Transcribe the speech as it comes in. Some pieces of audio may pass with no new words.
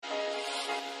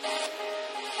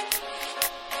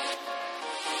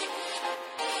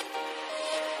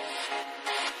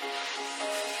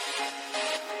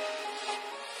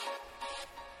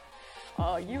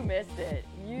you missed it.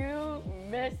 You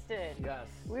missed it. Yes.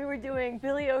 We were doing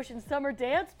Billy Ocean's summer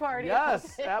dance party.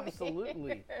 Yes,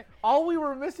 absolutely. All we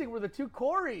were missing were the two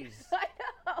Corys. I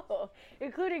know,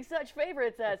 including such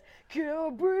favorites as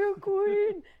Caribbean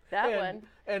Queen. That one.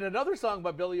 And another song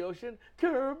by Billy Ocean,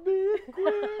 Caribbean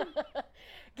Queen.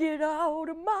 Get out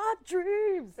of my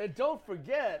dreams. And don't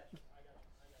forget,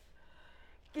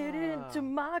 Get into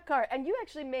my car. And you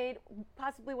actually made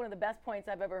possibly one of the best points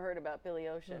I've ever heard about Billy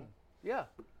Ocean. yeah,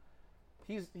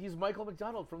 he's Michael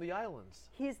McDonald from the Islands.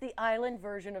 He's the island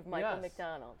version of Michael Yes.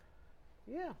 McDonald.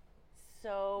 Yeah,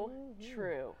 So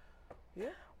true. yeah.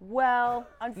 Well,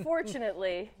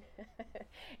 unfortunately,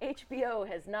 HBO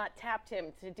has not tapped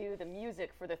him to do the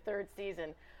music for the third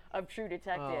season of True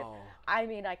Detective. Oh. I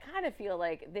mean, I kind of feel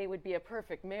like they would be a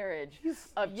perfect marriage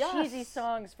of yes. cheesy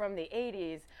songs from the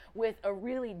 80s with a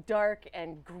really dark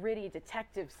and gritty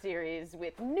detective series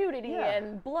with nudity Yeah.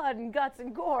 and blood and guts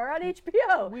and gore on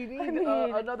HBO. We need I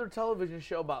mean, another television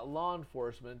show about law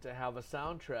enforcement to have a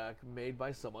soundtrack made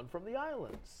by someone from the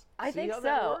islands. I See think how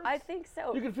that so. works? I think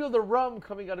so. You can feel the rum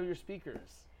coming out of your speakers.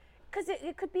 Because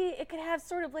it could have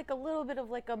sort of like a little bit of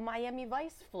like a Miami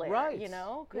Vice flair, Right. you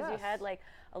know? Because you Yes. had like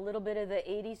a little bit of the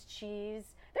 80s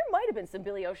cheese. There might have been some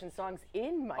Billy Ocean songs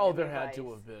in Miami Oh, there had Vice.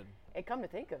 to have been. And come to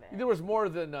think of it. There was more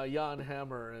than Jan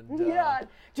Hammer and Yeah.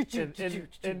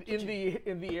 and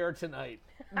in the air tonight.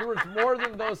 There was more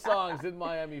than those songs in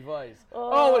Miami Vice.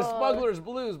 Oh, it's Smuggler's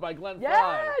Blues by Glenn Frey.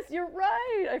 Yes, you're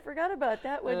right. I forgot about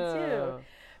that one Yeah. too.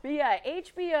 But yeah,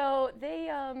 HBO,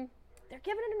 they're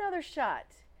giving it another shot.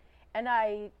 And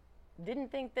I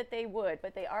didn't think that they would,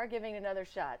 but they are giving it another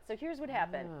shot. So here's what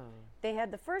happened. They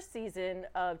had the first season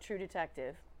of True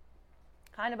Detective,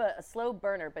 kind of a slow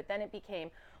burner, but then it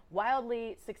became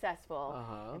wildly successful.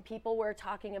 And people were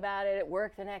talking about it at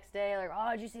work the next day, like,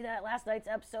 oh, did you see that last night's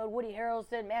episode? Woody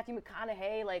Harrelson, Matthew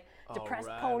McConaughey, like depressed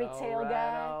ponytail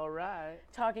guy, All right.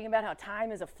 talking about how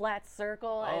time is a flat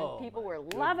circle, Oh, and people my were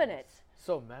loving it. goodness.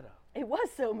 So meta. It was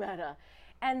so meta.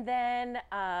 And then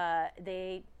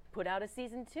they put out a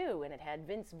season 2, and it had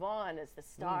Vince Vaughn as the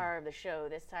star of the show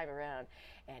this time around,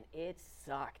 and it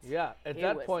sucked. Yeah, at It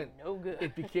that was point, no good.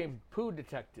 it became Pooh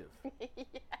Detective.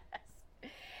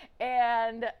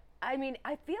 And I mean,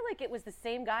 I feel like it was the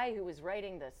same guy who was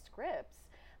writing the scripts,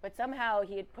 but somehow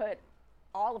he had put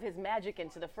all of his magic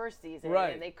into the first season,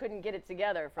 Right. and they couldn't get it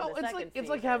together for the second season. It's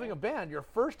like having a band. Your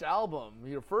first album,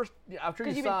 after you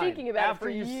 'Cause you've been sign, thinking about it after for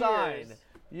you years. sign,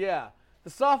 yeah. The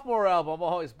sophomore album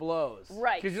always blows,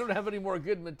 Right. Because you don't have any more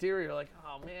good material. You're like,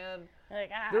 oh man,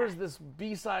 Like, there's this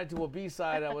B-side to a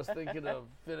B-side I was thinking of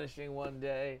finishing one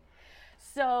day.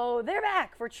 So they're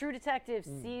back for True Detective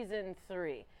Season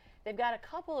 3. They've got a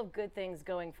couple of good things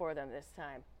going for them this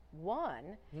time.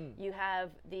 One, you have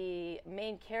the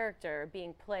main character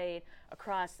being played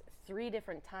across 3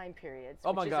 different time periods,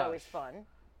 Oh my which is gosh. always fun.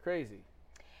 Crazy.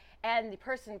 And the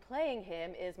person playing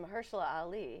him is Mahershala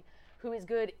Ali, who is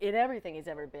good in everything he's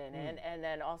ever been in, and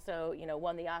then also,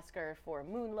 won the Oscar for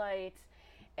Moonlight,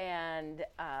 and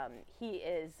he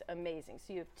is amazing.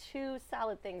 So you have 2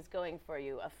 solid things going for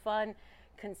you: a fun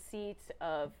conceit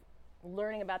of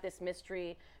learning about this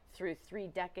mystery through 3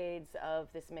 decades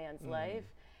of this man's life,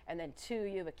 and then 2,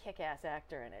 you have a kick-ass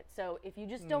actor in it. So if you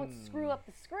just don't screw up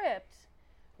the script,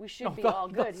 we should be all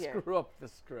good don't here. Screw up the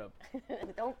script.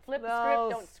 Don't flip the No,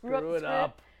 script. Don't screw up the screw it script.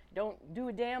 up. Don't do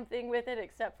a damn thing with it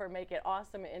except for make it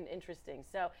awesome and interesting.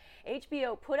 So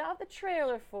HBO put out the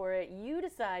trailer for it. You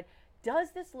decide,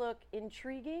 does this look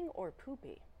intriguing or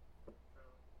poopy?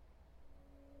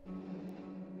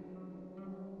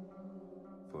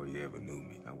 Before you ever knew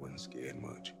me, I wasn't scared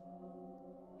much.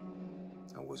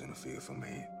 I wasn't a fearful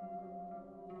man.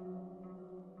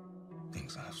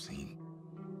 Things I've seen,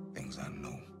 things I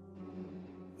know,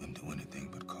 wouldn't do anything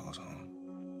but cause harm.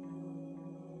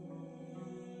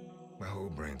 My whole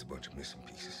brain's a bunch of missing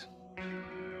pieces.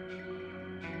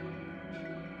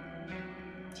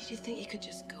 Did you think you could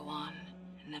just go on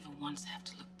and never once have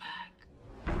to look back?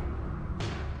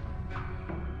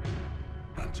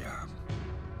 My job.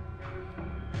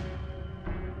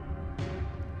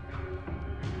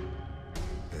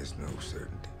 There's no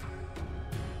certainty.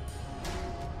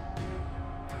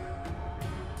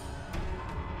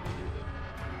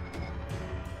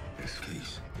 This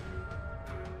case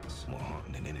is more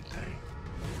haunting than anything.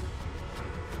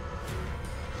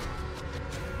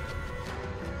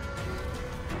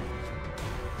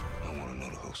 I want to know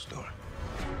the whole story.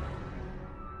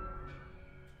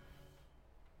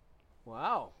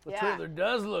 Wow, the Yeah. trailer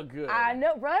does look good. I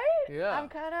know, right? Yeah.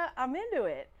 I'm into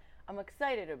it. I'm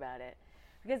excited about it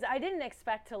because I didn't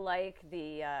expect to like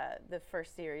the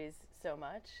first series so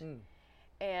much,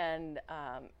 and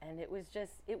it was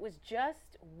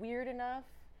just weird enough,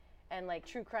 and like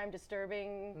true crime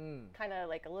disturbing, kind of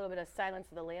like a little bit of Silence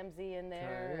of the Lambsy in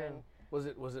there. Yeah. And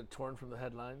was it torn from the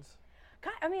headlines?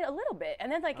 I mean, a little bit.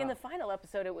 And then like in the final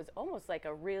episode, it was almost like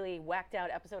a really whacked out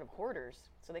episode of Hoarders.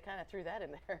 So they kind of threw that in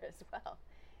there as well.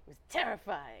 It was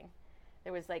terrifying.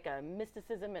 There was like a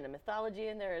mysticism and a mythology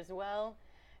in there as well.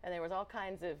 And there was all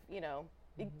kinds of,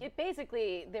 it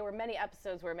basically, there were many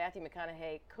episodes where Matthew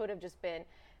McConaughey could have just been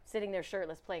sitting there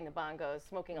shirtless playing the bongos,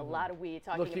 smoking a lot of weed,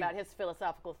 talking about his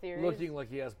philosophical theories. Looking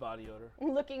like he has body odor.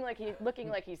 looking like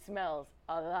he smells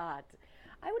a lot.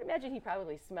 I would imagine he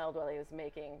probably smelled while he was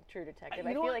making True Detective.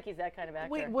 I feel like he's that kind of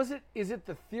actor. Wait, is it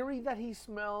the theory that he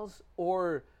smells,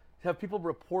 or have people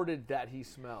reported that he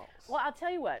smells? Well, I'll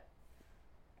tell you what.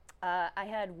 I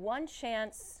had one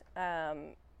chance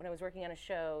when I was working on a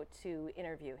show to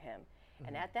interview him.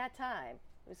 And at that time,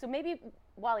 so maybe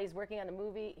while he's working on a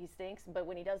movie, he stinks, but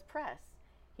when he does press,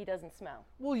 he doesn't smell.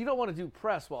 Well, you don't want to do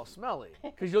press while smelly,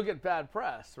 because you'll get bad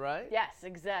press, right? Yes,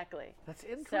 exactly. That's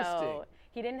interesting. So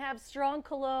he didn't have strong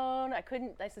cologne. I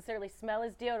couldn't necessarily smell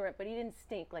his deodorant, but he didn't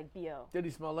stink like B.O. Did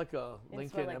he smell like a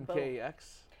Lincoln like MKX?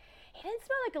 He didn't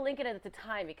smell like a Lincoln at the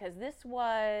time, because this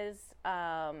was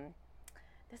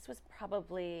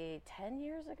probably 10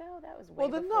 years ago. That was way Well,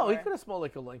 then before. no, he could have smelled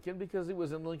like a Lincoln because he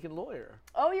was in Lincoln Lawyer.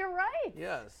 Oh, you're right.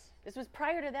 Yes. This was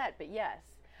prior to that, but yes.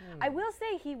 I will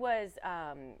say he was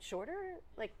shorter,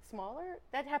 like smaller.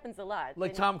 That happens a lot.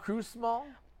 Like Tom Cruise small?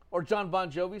 Or John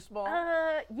Bon Jovi small?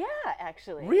 Yeah,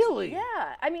 actually. Really?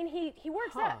 Yeah. I mean, he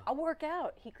works out. I'll work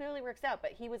out. He clearly works out,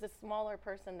 but he was a smaller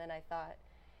person than I thought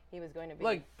he was going to be.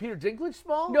 Like Peter Dinklage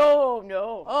small?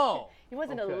 No. Oh. He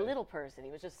wasn't okay. a little person. He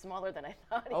was just smaller than I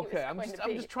thought he was I'm going to be.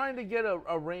 I'm just trying to get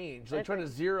a range, like trying to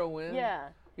zero in. Yeah.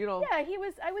 You know. Yeah, he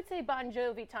was. I would say Bon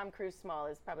Jovi, Tom Cruise small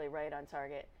is probably right on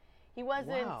target. He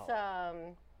wasn't.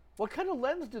 Wow. What kind of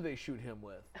lens do they shoot him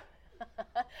with?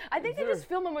 I think they just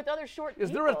film him with other short people.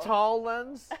 Is there a tall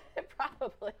lens?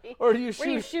 Probably. Or do you Where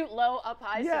you shoot low, up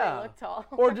high, so they look tall.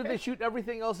 Or do they shoot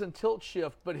everything else in tilt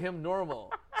shift, but him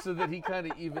normal, so that he kind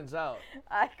of evens out?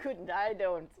 I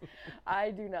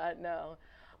do not know.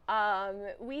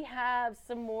 We have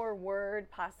some more word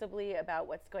possibly about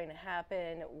what's going to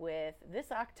happen with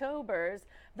this October's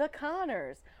The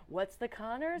Conners. What's The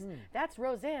Conners? That's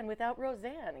Roseanne without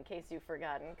Roseanne, in case you've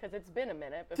forgotten, because it's been a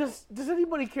minute. Does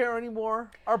anybody care anymore?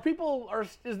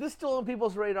 Is this still on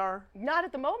people's radar? Not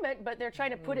at the moment, but they're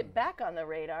trying to put it back on the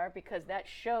radar because that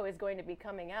show is going to be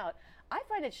coming out. I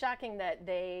find it shocking that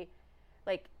they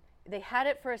had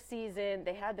it for a season,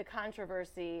 they had the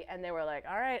controversy, and they were like,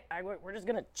 all right, we're just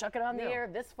going to chuck it on the air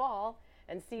this fall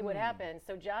and see what happens.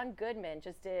 So John Goodman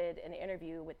just did an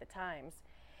interview with the Times,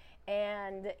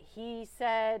 and he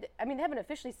said, they haven't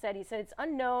officially said, he said it's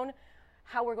unknown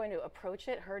how we're going to approach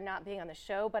it, her not being on the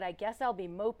show, but I guess I'll be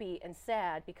mopey and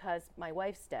sad because my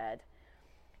wife's dead.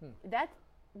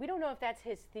 We don't know if that's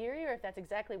his theory or if that's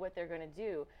exactly what they're going to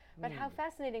do, but how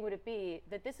fascinating would it be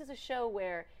that this is a show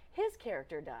where his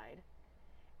character died,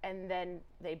 and then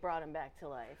they brought him back to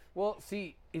life. Well,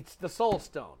 see, it's the Soul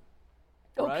Stone.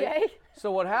 Right? Okay.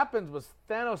 So what happens was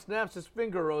Thanos snaps his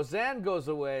finger, Roseanne goes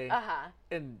away,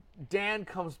 and Dan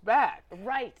comes back.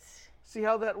 Right. See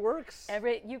how that works?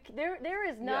 There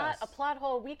is not a plot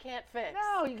hole we can't fix.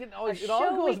 No, you can always. It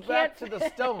all goes back to the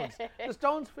Stones. The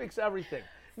Stones fix everything.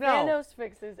 Now, Thanos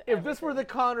fixes everything. If this were the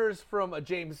Conners from a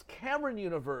James Cameron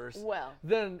universe, well,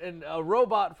 then a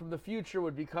robot from the future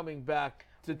would be coming back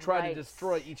to try to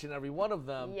destroy each and every one of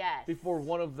them before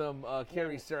one of them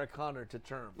carries Sarah Connor to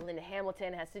term. Linda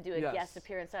Hamilton has to do a guest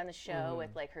appearance on the show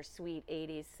with like her sweet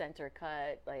 80s center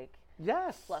cut, like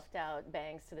fluffed out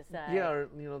bangs to the side. Yeah, or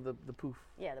the poof.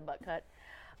 Yeah, the butt cut.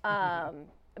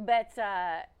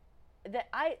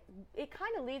 It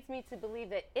kind of leads me to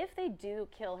believe that if they do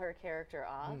kill her character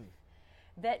off,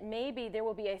 that maybe there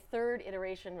will be a third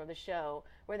iteration of the show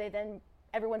where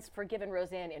everyone's forgiven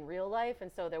Roseanne in real life,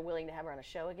 and so they're willing to have her on a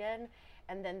show again,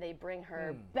 and then they bring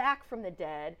her back from the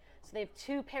dead. So they have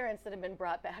two parents that have been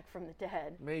brought back from the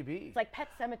dead. Maybe. It's like Pet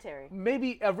Sematary.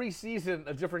 Maybe every season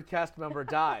a different cast member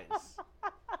dies.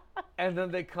 And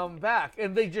then they come back,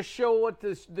 and they just show what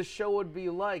the show would be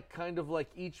like, kind of like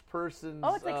each person's...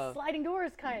 Oh, it's like sliding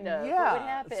doors, kind of. Yeah. What would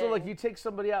happen. So, like, you take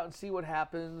somebody out and see what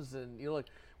happens, and, like,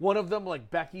 one of them, like,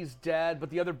 Becky's dead,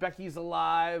 but the other Becky's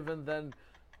alive, and then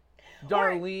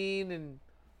Darlene, and...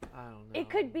 I don't know. It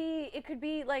could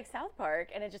be like South Park,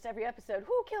 and it's just every episode,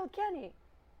 who killed Kenny?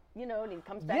 you know, and he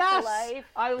comes back Yes, to life.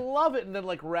 I love it. And then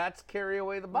like rats carry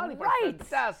away the body part. Right.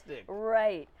 Fantastic.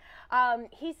 Right.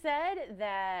 He said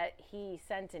that he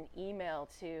sent an email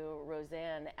to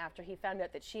Roseanne after he found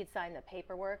out that she had signed the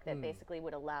paperwork that basically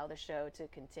would allow the show to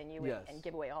continue Yes. and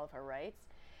give away all of her rights.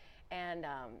 And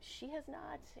she has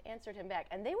not answered him back.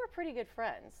 And they were pretty good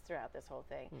friends throughout this whole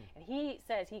thing. And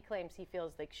he claims he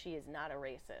feels like she is not a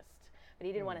racist. But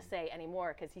he didn't want to say any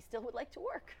more because he still would like to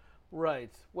work.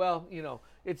 Right. Well, you know,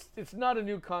 it's not a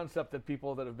new concept that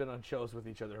people that have been on shows with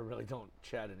each other really don't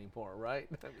chat anymore, right?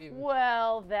 I mean,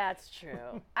 Well, that's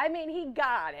true. I mean, he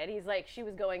got it. He's like, she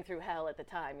was going through hell at the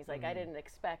time. He's like, I didn't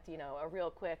expect, you know, a real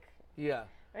quick, yeah.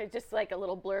 right, just like a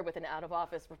little blurb with an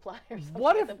out-of-office reply or something.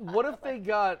 What at if the what bottom. if they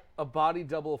got a body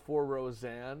double for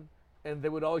Roseanne, and they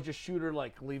would always just shoot her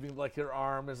like leaving, like her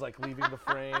arm is like leaving the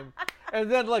frame,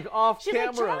 and then like off She's camera.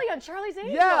 like Charlie on Charlie's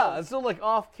Angels. Yeah, and so like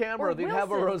off camera, Or they'd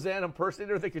have a Wilson. Roseanne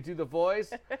impersonator that could do the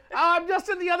voice. Oh, I'm just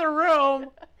in the other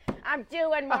room. I'm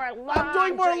doing more laundry. I'm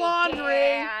doing more laundry.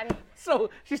 Dan.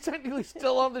 So she's technically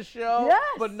still on the show, Yes.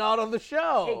 but not on the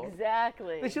show.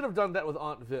 Exactly. They should have done that with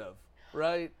Aunt Viv,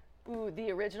 right? Ooh, the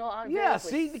original Aunt Yeah, Viv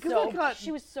was see, because so, they got-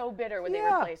 she was so bitter when they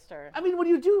Yeah. replaced her. I mean, when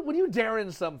you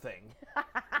Darren something,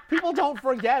 people don't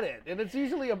forget it, and it's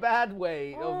usually a bad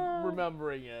way of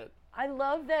remembering it. I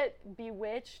love that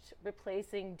Bewitched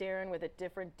replacing Darren with a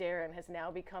different Darren has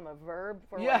now become a verb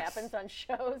for what Yes. happens on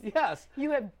shows. Yes.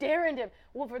 You have Darrened him.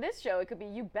 Well, for this show, it could be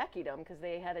you Beckied him because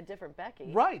they had a different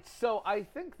Becky. Right. So I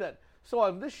think that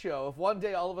on this show, if one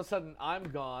day all of a sudden I'm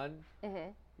gone,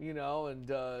 you know, and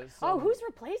Oh, some- who's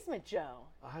replacement Joe?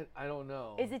 I don't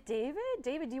know. Is it David?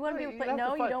 David, do you want to be You'd replaced? have to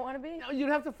No, you find- don't want to be? No, you'd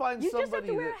have to find You just somebody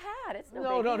have to wear that- a hat. It's no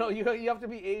No, no, biggie. no. You have to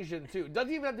be Asian too.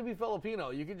 Doesn't even have to be Filipino.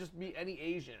 You can just be any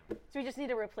Asian. So we just need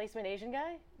a replacement Asian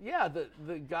guy? Yeah,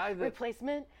 the guy that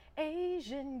Replacement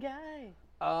Asian guy.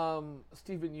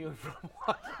 Stephen Yeun from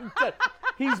Walking Dead.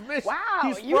 He's Wow,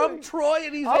 He's you- from Troy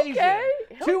and he's Okay.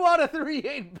 Asian. 2 out of 3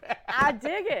 ain't bad. I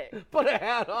dig it. Put a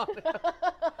hat on.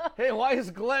 Hey, why is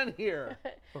Glenn here?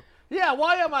 Yeah,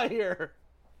 why am I here?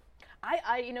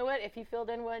 You know what? If you filled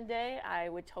in one day, I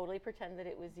would totally pretend that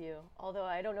it was you. Although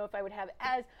I don't know if I would have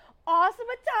as awesome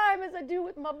a time as I do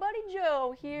with my buddy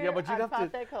Joe here Yeah, but you'd on have Pop to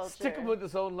That Culture. stick him with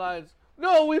his own lines.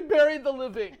 No, we buried the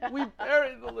living. We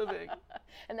buried the living.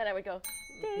 And then I would go,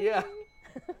 ding. Yeah.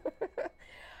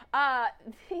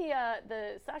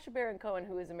 The Sacha Baron Cohen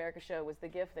Who Is America show was the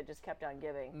gift that just kept on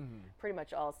giving pretty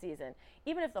much all season.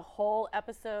 Even if the whole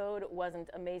episode wasn't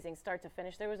amazing start to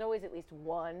finish, there was always at least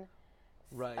one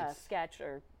Right. sketch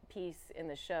or piece in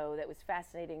the show that was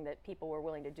fascinating that people were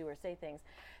willing to do or say things.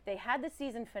 They had the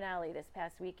season finale this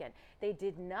past weekend. They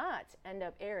did not end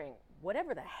up airing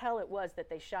whatever the hell it was that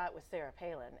they shot with Sarah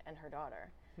Palin and her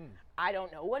daughter. I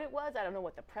don't know what it was. I don't know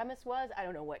what the premise was. I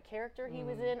don't know what character he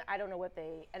was in. I don't know what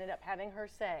they ended up having her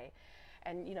say.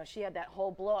 And, you know, she had that whole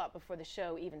blow up before the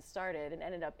show even started and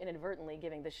ended up inadvertently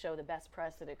giving the show the best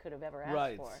press that it could have ever asked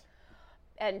Right. for.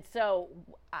 And so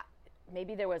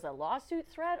maybe there was a lawsuit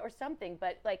threat or something,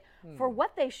 but like for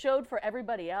what they showed for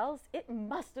everybody else, it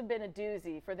must have been a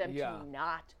doozy for them Yeah. to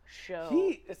not show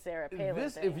the Sarah Palin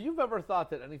This, thing. if you've ever thought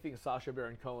that anything Sacha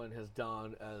Baron Cohen has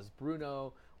done as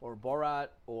Bruno or Borat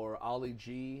or Ali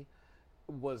G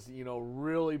was, you know,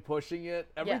 really pushing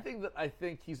it, everything that I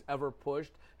think he's ever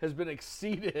pushed has been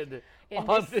exceeded in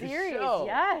on this this series. show.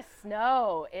 Yes,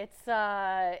 no, it's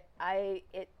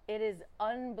it is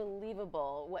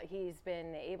unbelievable what he's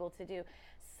been able to do.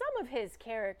 Some of his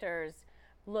characters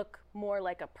look more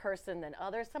like a person than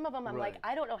others. Some of them, I'm like, Right.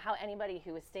 I don't know how anybody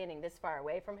who was standing this far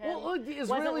away from him. Well, the wasn't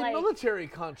Israeli like, military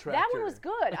contractor. that one was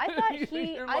good. I thought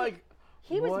You're like,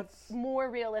 he was what's- more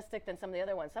realistic than some of the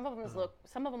other ones. Some of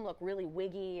them look really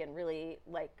wiggy and really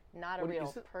like not a What, real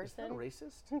is that person.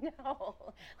 racist? No,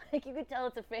 like you could tell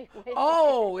it's a fake wig.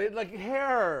 Oh, like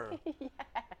hair.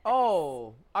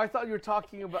 Oh, I thought you were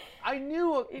talking about. I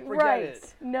knew. Forget right.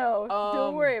 it. No,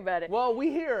 don't worry about it. Well, we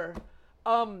hear.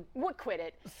 What quit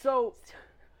it? So,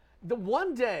 the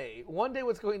one day,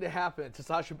 what's going to happen to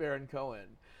Sacha Baron Cohen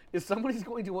is he's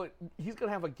going to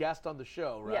have a guest on the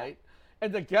show, right?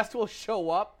 And the guest will show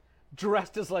up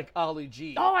dressed as like Ali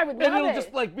G. Oh, I would and love it'll it.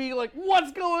 just like be like,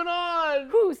 what's going on?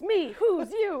 Who's me?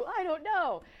 Who's you? I don't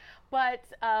know. But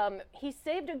he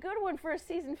saved a good one for a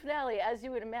season finale, as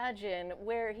you would imagine,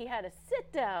 where he had a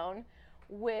sit down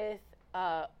with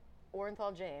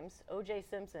Orenthal James, O.J.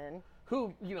 Simpson,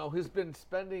 who, has been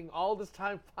spending all this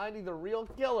time finding the real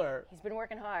killer. He's been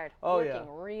working hard. Oh,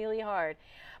 working really hard.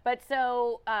 But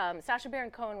so Sacha Baron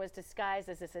Cohen was disguised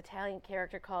as this Italian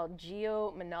character called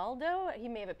Gio Monaldo. He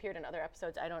may have appeared in other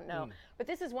episodes, I don't know. But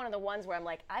this is one of the ones where I'm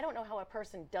like, I don't know how a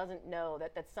person doesn't know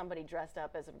that that's somebody dressed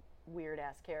up as a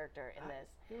weird-ass character in this.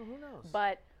 Who knows?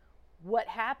 But what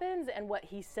happens and what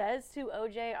he says to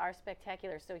OJ are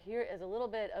spectacular. So here is a little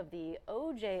bit of the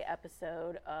OJ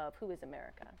episode of Who is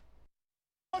America?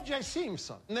 OJ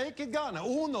Simpson, Naked Gun,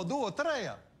 1, 2, 3.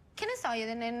 Che ne so io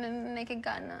di Naked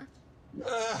Gun?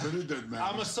 But it doesn't matter.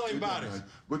 I'm so It doesn't embarrassed. matter.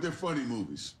 But they're funny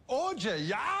movies. OJ,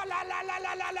 ya la la la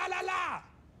la la la la la.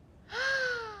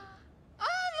 Oh,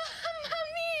 mamma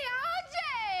mia, OJ!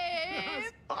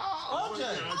 Oh,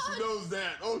 yeah, she knows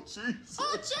that. Oh, jeez.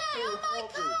 OJ, oh my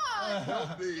God!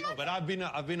 Help me. No, but I've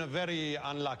been very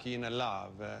unlucky in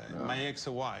love. My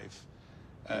ex-wife.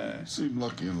 You seem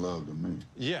lucky in love to me.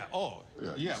 Yeah. Oh.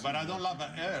 Yeah, Yeah. you But I seem don't love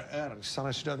her.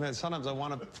 Sometimes I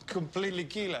want to completely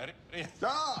kill her.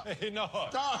 Stop. No.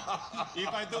 Stop. If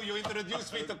I do, you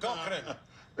introduce me to Cochrane.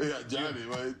 Yeah, Johnny,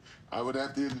 right? I would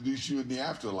have to introduce you in the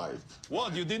afterlife.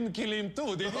 What? You didn't kill him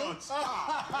too, did you? Oh,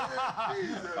 stop.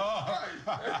 Jesus.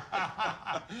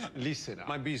 Listen,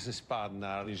 my business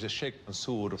partner is a Sheikh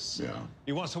Mansour. Yeah.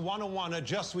 He wants a one-on-one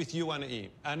just with you and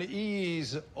him. And he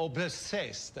is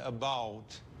obsessed about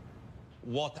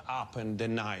what happened the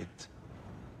night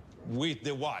with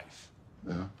the wife.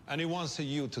 Yeah. And he wants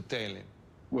you to tell him.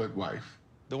 What wife?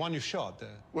 The one you shot.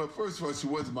 Well, first of all, she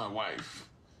wasn't my wife.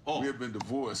 Oh. We have been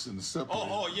divorced and separated.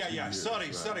 Yeah. for years,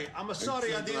 Sorry. I'm And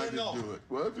sorry, I since didn't know. do it.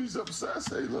 Well, if he's upset,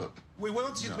 say, look. We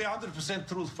want you to be 100%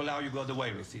 truthful how you got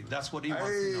away with it. That's what he wants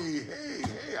to know.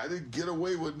 Hey, I didn't get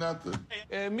away with nothing.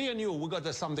 Me and you, we got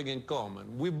something in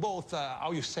common. We both,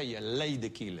 how you say, lady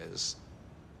killers.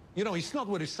 You know, it's not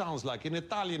what it sounds like. In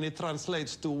Italian, it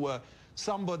translates to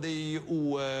somebody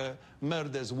who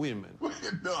murders women.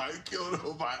 No, I ain't killed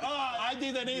nobody. Oh, I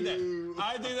didn't either.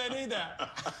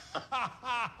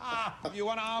 You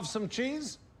want to have some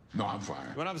cheese? No, I'm fine.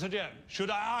 You want to have some cheese? Should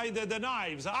I hide the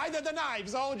knives? Hide the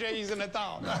knives. OJ is in the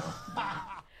town.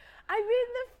 I mean,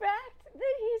 the fact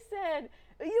that he said,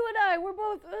 you and I, we're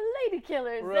both lady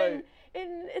killers. Right. And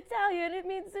in Italian, it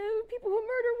means people who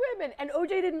murder women. And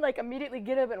OJ didn't, immediately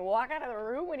get up and walk out of the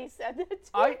room when he said that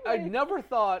to him. I never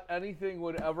thought anything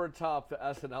would ever top the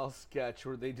SNL sketch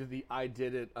where they did the I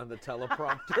did it on the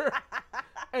teleprompter.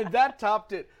 And that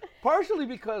topped it. Partially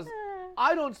because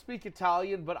I don't speak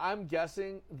Italian, but I'm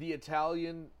guessing the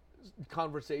Italian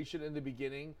conversation in the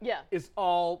beginning is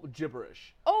all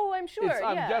gibberish. Oh, I'm sure.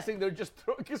 I'm guessing they're just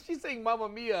because she's saying "Mamma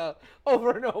Mia"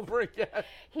 over and over again.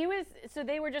 So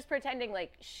they were just pretending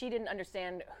like she didn't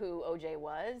understand who OJ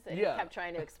was, and he Yeah. kept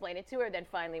trying to explain it to her. Then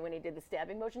finally, when he did the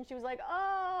stabbing motion, she was like,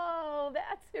 "Oh,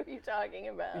 that's who you're talking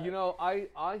about." You know,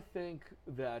 I think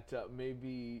that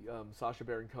maybe Sacha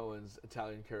Baron Cohen's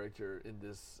Italian character in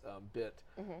this bit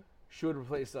should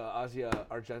replace Asia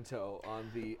Argento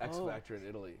on the X Factor in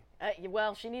Italy.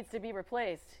 Well, she needs to be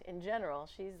replaced in general.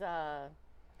 She's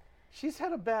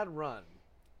had a bad run,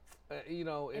 in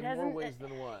more ways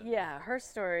than one. Yeah, her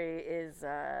story is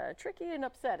tricky and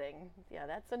upsetting. Yeah,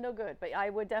 that's a no good. But I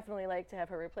would definitely like to have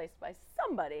her replaced by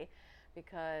somebody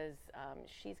because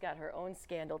she's got her own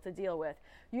scandal to deal with.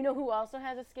 You know who also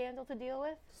has a scandal to deal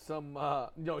with?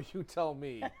 No, you tell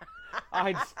me.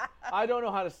 I don't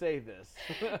know how to say this.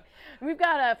 We've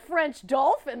got a French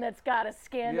dolphin that's got a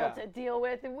scandal Yeah. to deal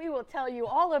with, and we will tell you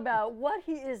all about what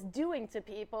he is doing to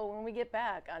people when we get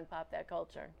back on Pop That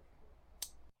Culture.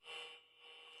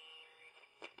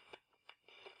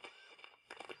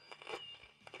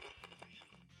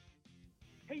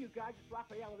 Hey, you guys, it's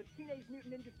Raphael of the Teenage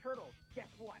Mutant Ninja Turtles. Guess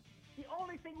what? The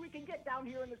only thing we can get down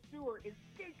here in the sewer is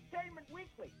Geektainment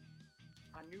Weekly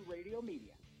on New Radio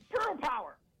Media. Turtle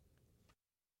Power!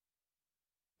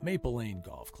 Maple Lane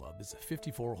Golf Club is a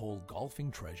 54-hole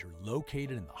golfing treasure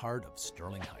located in the heart of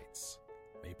Sterling Heights.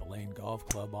 Maple Lane Golf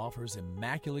Club offers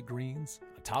immaculate greens,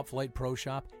 a top-flight pro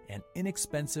shop, and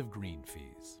inexpensive green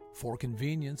fees. For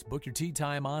convenience, book your tee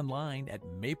time online at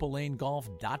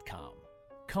maplelanegolf.com.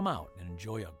 Come out and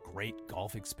enjoy a great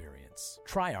golf experience.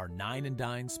 Try our 9 and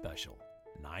Dine special,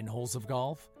 9 holes of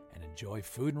golf, and enjoy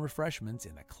food and refreshments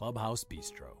in the Clubhouse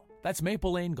Bistro. That's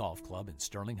Maple Lane Golf Club in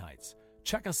Sterling Heights.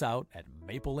 Check us out at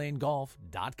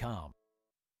maplelanegolf.com.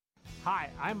 Hi,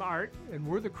 I'm Art, and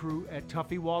we're the crew at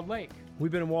Tuffy Walled Lake.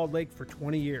 We've been in Walled Lake for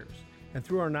 20 years, and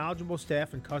through our knowledgeable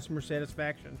staff and customer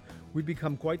satisfaction, we've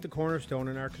become quite the cornerstone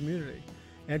in our community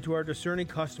and to our discerning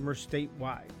customers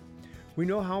statewide. We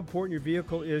know how important your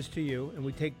vehicle is to you, and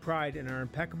we take pride in our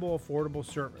impeccable, affordable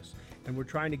service. And we're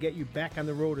trying to get you back on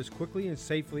the road as quickly and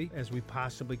safely as we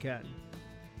possibly can.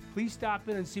 Please stop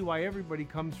in and see why everybody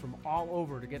comes from all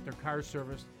over to get their cars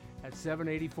serviced at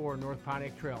 784 North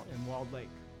Pontiac Trail in Walled Lake.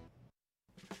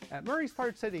 At Murray's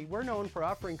Parts City, we're known for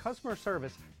offering customer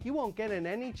service you won't get in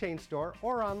any chain store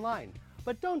or online.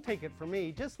 But don't take it from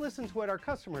me, just listen to what our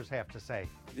customers have to say.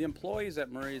 The employees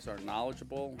at Murray's are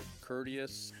knowledgeable,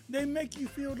 courteous. They make you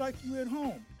feel like you're at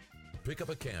home. Pick up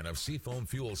a can of Seafoam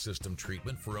Fuel System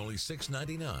treatment for only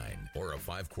 $6.99 or a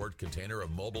 5-quart container of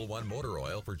Mobil 1 motor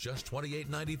oil for just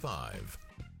 $28.95.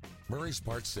 Murray's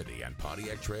Parts City on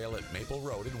Pontiac Trail at Maple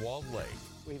Road in Walled Lake.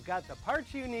 We've got the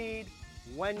parts you need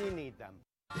when you need them.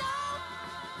 No,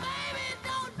 baby,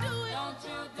 don't do it. Don't you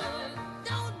do it.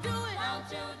 Don't do it.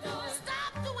 Don't you do it.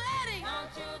 Stop the wedding.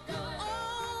 Don't you do it.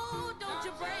 Oh, don't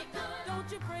you break.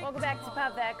 Don't you break. Welcome back to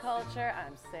Pop That Culture.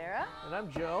 I'm Sarah. And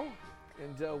I'm Joe.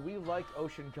 And we like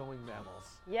ocean-going mammals.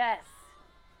 Yes.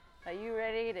 Are you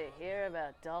ready to hear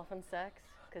about dolphin sex?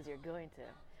 Because you're going to.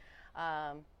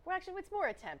 Well, actually, it's more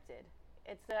attempted.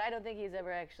 It's I don't think he's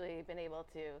ever actually been able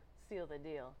to seal the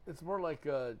deal. It's more like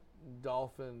a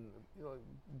dolphin,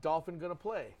 dolphin gonna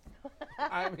play.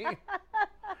 I mean,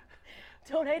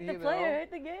 don't hate the player,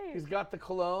 hate the game. He's got the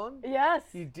cologne. Yes.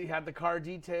 He had the car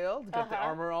detailed. Got the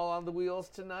armor all on the wheels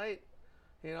tonight.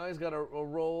 He's got a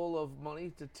roll of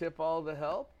money to tip all the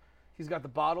help. He's got the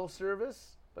bottle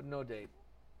service, but no date.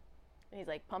 And he's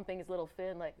like pumping his little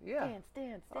fin, like, dance, dance,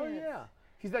 dance. Oh, yeah.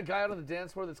 He's that guy out on the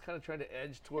dance floor that's kind of trying to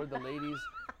edge toward the ladies.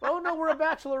 Oh, no, we're a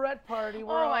bachelorette party.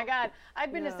 My God.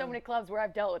 I've been to so many clubs where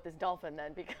I've dealt with this dolphin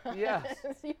then because yes.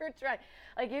 You're trying.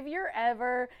 Like, if you're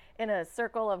ever in a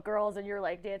circle of girls and you're,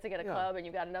 like, dancing at a club and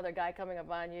you've got another guy coming up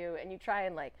on you and you try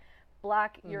and, like,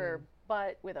 block your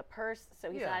butt with a purse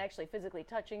so he's not actually physically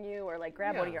touching you, or like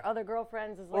grab one of your other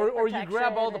girlfriends as like or you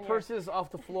grab all the purses off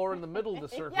the floor in the middle of the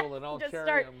circle and I'll just carry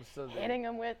start them so hitting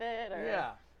them with it. Or,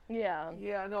 no,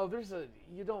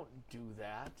 you don't do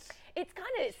that. It's kind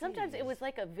of sometimes it was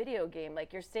like a video game,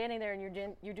 like you're standing there and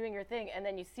you're doing your thing and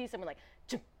then you see someone like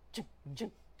chung, chung,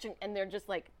 chung, chung, and they're just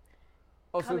like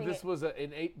so this was an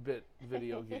 8-bit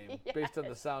video game based on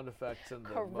the sound effects and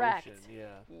the motion.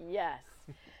 Yes.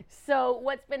 So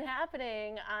what's been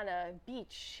happening on a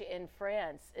beach in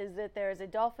France is that there's a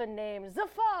dolphin named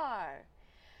Zafar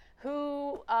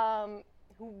who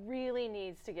really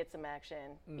needs to get some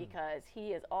action because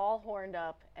he is all horned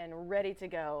up and ready to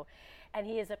go. And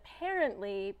he has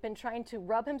apparently been trying to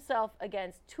rub himself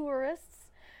against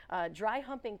tourists, dry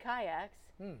humping kayaks,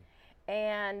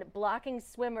 and blocking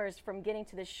swimmers from getting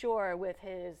to the shore with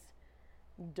his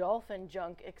dolphin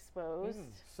junk exposed.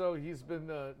 So he's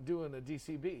been doing a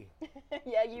DCB.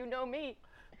 Yeah, you know me.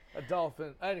 A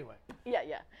dolphin. Anyway.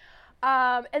 Yeah.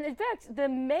 And in fact, the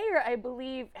mayor, I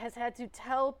believe, has had to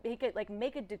he could like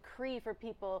make a decree for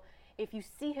people: if you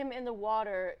see him in the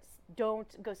water,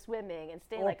 don't go swimming and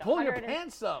stay or like pull your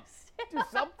pants up. Do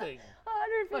something.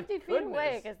 150 feet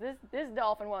away, because this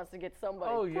dolphin wants to get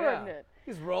somebody pregnant.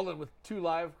 He's rolling with 2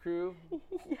 live crew.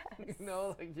 Yes.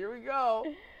 Like here we go.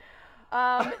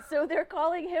 So they're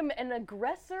calling him an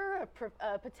aggressor,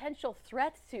 a potential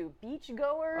threat to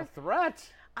beachgoers. A threat?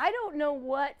 I don't know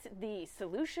what the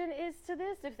solution is to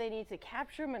this, if they need to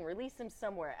capture him and release him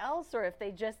somewhere else, or if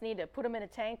they just need to put him in a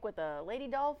tank with a lady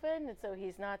dolphin and so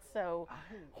he's not so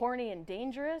horny and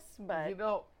dangerous. But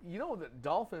you know that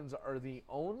dolphins are the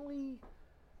only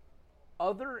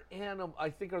other animal, I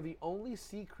think, are the only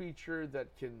sea creature that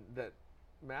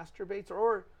masturbates,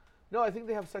 or no, I think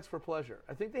they have sex for pleasure.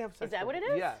 I think they have sex. Is that what it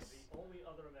is? Yes. The only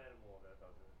other mammal that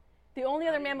does it. The only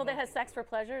other mammal that has sex for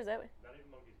pleasure, is that what? Not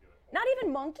even monkeys do it. Not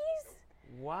even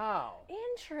monkeys? Wow.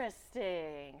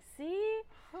 Interesting. See?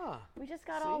 Huh. We just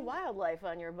got all wildlife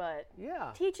on your butt.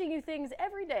 Yeah. Teaching you things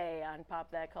every day on Pop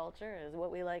That Culture is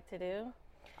what we like to do.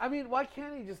 I mean, why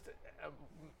can't he just,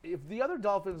 if the other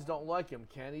dolphins don't like him,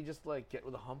 can't he just like get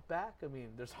with a humpback? I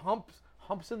mean, there's humps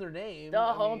in their name. The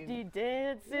Humpty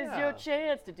Dance is your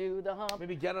chance to do the hump.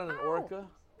 Maybe get on an orca.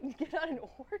 Get on an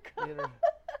orca?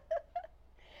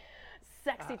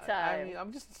 Sexy time. I mean,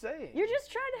 I'm just saying. You're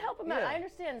just trying to help him out. I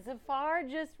understand. Zafar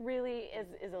just really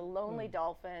is a lonely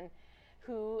dolphin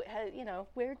who has,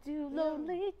 where do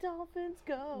lonely dolphins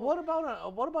go? What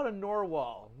about a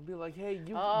narwhal? Be like, hey,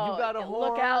 you got a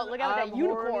horn. Look out with I'm that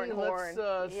unicorn horny. horn.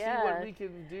 Let's see what we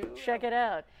can do. Check it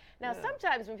out. Now,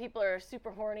 sometimes when people are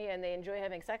super horny and they enjoy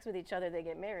having sex with each other, they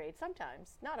get married.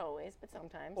 Sometimes, not always, but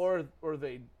sometimes. Or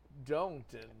they don't.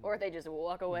 Or they just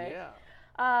walk away. Yeah.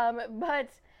 But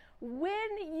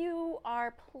when you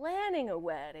are planning a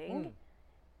wedding,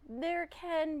 there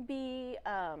can be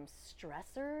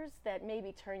stressors that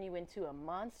maybe turn you into a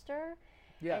monster.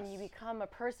 Yes. And you become a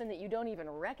person that you don't even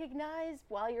recognize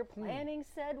while you're planning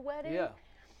said wedding. Yeah.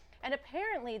 And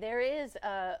apparently there is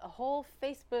a whole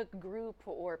Facebook group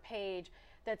or page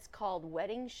that's called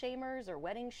Wedding Shamers or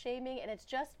Wedding Shaming, and it's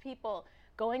just people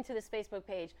going to this Facebook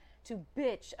page to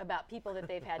bitch about people that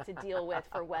they've had to deal with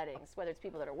for weddings, whether it's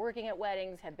people that are working at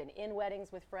weddings, have been in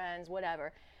weddings with friends,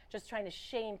 whatever, just trying to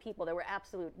shame people that were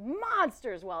absolute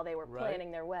monsters while they were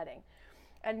planning their wedding.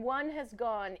 And one has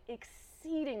gone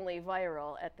exceedingly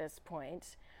viral at this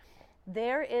point.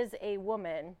 There is a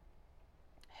woman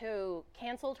who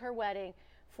canceled her wedding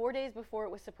 4 days before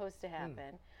it was supposed to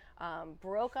happen,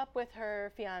 broke up with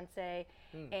her fiance,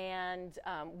 and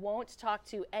won't talk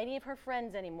to any of her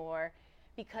friends anymore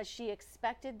because she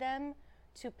expected them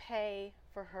to pay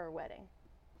for her wedding.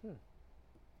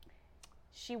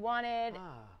 She wanted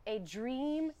a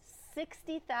dream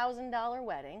 $60,000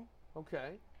 wedding.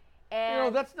 Okay.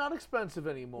 And that's not expensive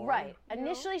anymore. Right.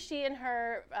 Initially, she and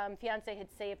her fiance had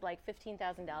saved like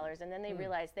 $15,000, and then they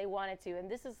realized they wanted to, and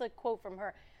this is a quote from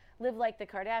her, live like the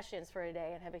Kardashians for a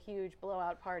day and have a huge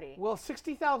blowout party. Well,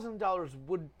 $60,000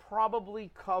 would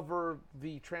probably cover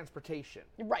the transportation.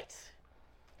 Right.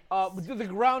 The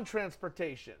ground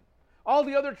transportation. All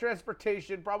the other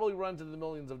transportation probably runs into the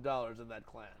millions of dollars in that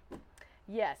clan.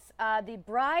 Yes. The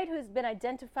bride, who's been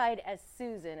identified as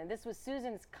Susan, and this was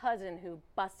Susan's cousin who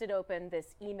busted open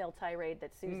this email tirade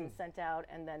that Susan sent out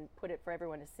and then put it for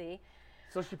everyone to see.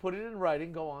 So she put it in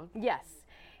writing. Go on. Yes.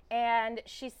 And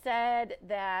she said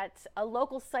that a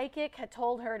local psychic had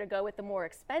told her to go with the more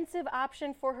expensive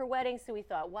option for her wedding, so we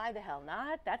thought, why the hell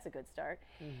not? That's a good start.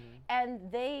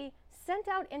 And they sent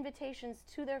out invitations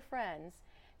to their friends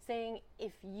saying,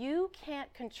 if you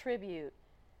can't contribute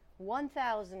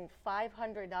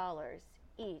 $1,500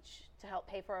 each to help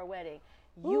pay for our wedding,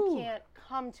 you can't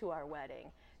come to our wedding.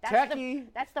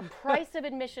 That's the price of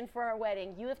admission for our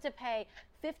wedding. You have to pay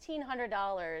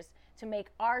 $1,500 to make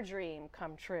our dream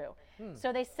come true.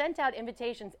 So they sent out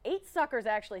invitations. 8 suckers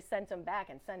actually sent them back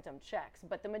and sent them checks,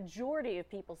 but the majority of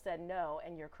people said no,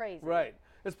 and you're crazy. Right.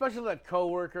 Especially that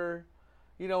coworker,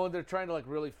 when they're trying to like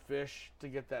really fish to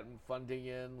get that funding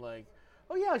in, like,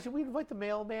 oh yeah, should we invite the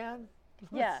mailman?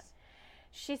 Yeah.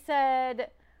 She said,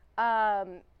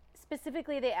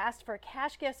 specifically, they asked for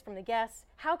cash gifts from the guests.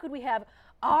 How could we have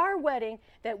our wedding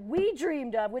that we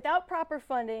dreamed of without proper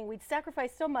funding? We'd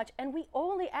sacrificed so much, and we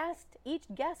only asked each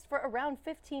guest for around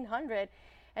 $1,500.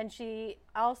 And she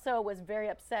also was very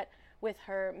upset with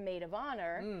her maid of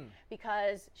honor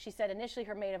because she said initially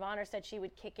her maid of honor said she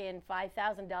would kick in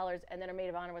 $5,000, and then her maid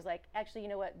of honor was like, actually, you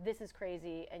know what, this is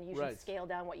crazy, and you should scale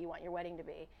down what you want your wedding to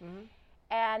be.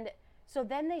 And so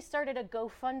then they started a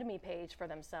GoFundMe page for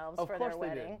themselves for their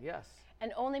wedding. They did. Yes.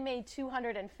 And only made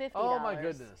 $250. Oh my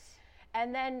goodness.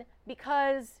 And then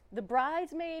because the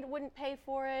bridesmaid wouldn't pay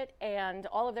for it and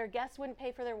all of their guests wouldn't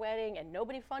pay for their wedding and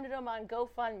nobody funded them on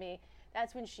GoFundMe,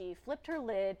 that's when she flipped her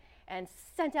lid and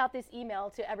sent out this email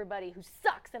to everybody who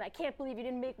sucks and I can't believe you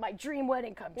didn't make my dream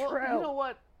wedding come true. Well, you know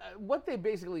what? What they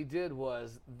basically did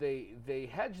was they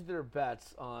hedged their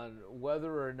bets on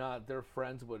whether or not their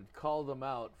friends would call them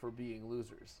out for being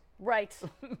losers. Right.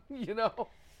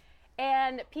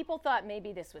 And people thought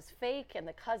maybe this was fake, and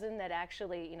the cousin that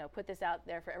actually, put this out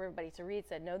there for everybody to read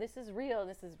said, no, this is real.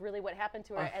 This is really what happened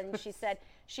to her. And she said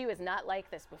she was not like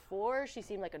this before. She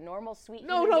seemed like a normal, sweet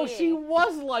human being. She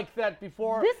was like that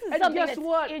before. This is something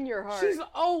that's in your heart. She's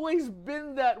always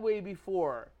been that way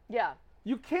before. Yeah.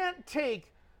 You can't take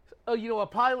a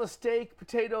pile of steak,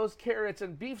 potatoes, carrots,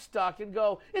 and beef stock and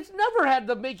go, it's never had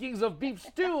the makings of beef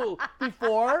stew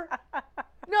before.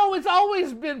 No, it's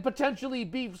always been potentially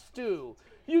beef stew.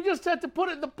 You just had to put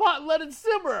it in the pot and let it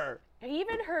simmer.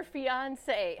 Even her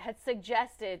fiance had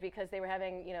suggested, because they were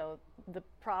having, the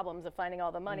problems of finding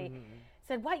all the money,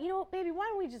 said, baby, why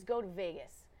don't we just go to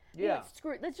Vegas? Yeah.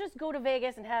 Screw it. Let's just go to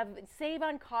Vegas and save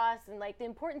on costs. And the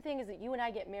important thing is that you and I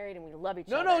get married and we love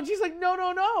each other. No. And she's like,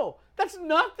 no. That's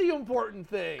not the important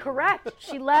thing. Correct.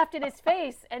 She laughed in his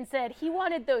face and said he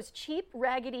wanted those cheap,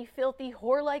 raggedy, filthy,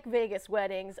 whore-like Vegas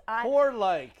weddings.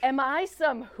 Whore-like. Am I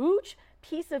some hooch?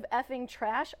 Piece of effing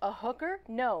trash, a hooker?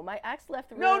 No, my ex left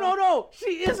the room. No.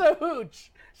 She is a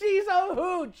hooch. She's a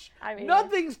hooch. I mean,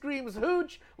 nothing screams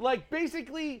hooch like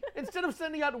basically instead of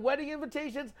sending out wedding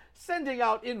invitations, sending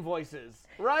out invoices,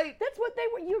 right? That's what they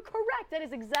were. You're correct. That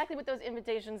is exactly what those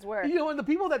invitations were. And the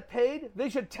people that paid, they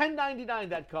should 1099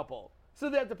 that couple, so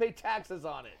they have to pay taxes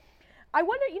on it. I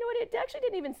wonder. It actually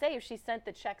didn't even say if she sent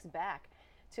the checks back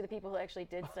to the people who actually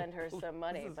did send her some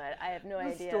money, but I have no The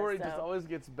idea. story so. just always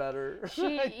gets better.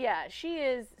 She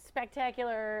is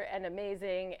spectacular and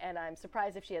amazing, and I'm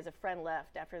surprised if she has a friend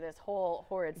left after this whole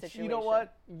horrid situation. You know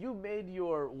what? You made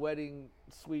your wedding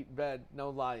suite bed, no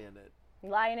lie in it.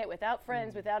 Lie in it without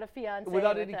friends, without a fiance,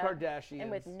 Without any Kardashians.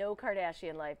 and with no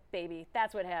Kardashian life, baby.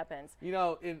 That's what happens. You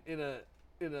know, in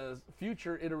a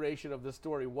future iteration of this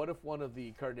story, what if one of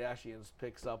the Kardashians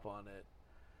picks up on it,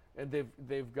 and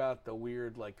they've got the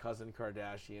weird like cousin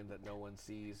Kardashian that no one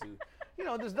sees, who, you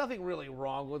know, there's nothing really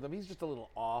wrong with him. He's just a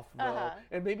little off though,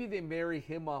 and maybe they marry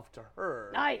him off to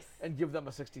her. Nice. And give them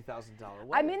a $60,000 wedding.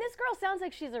 I mean, this girl sounds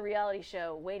like she's a reality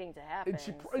show waiting to happen.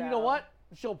 And you know what?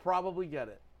 She'll probably get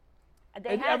it.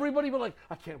 And everybody will be like,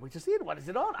 I can't wait to see it. What is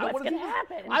it on? What's going to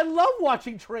happen? I love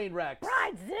watching train wrecks.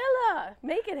 Bridezilla,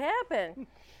 make it happen.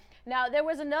 Now, there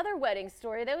was another wedding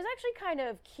story that was actually kind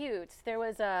of cute. There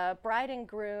was a bride and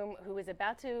groom who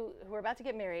were about to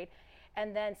get married,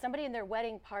 and then somebody in their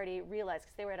wedding party realized,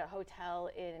 because they were at a hotel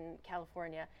in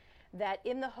California, that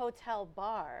in the hotel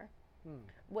bar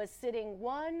was sitting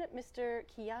one Mr.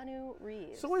 Keanu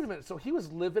Reeves. So wait a minute. So he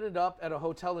was living it up at a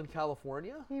hotel in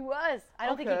California? He was. I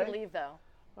don't think he Okay. can leave, though.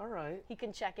 All right. He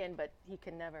can check in, but he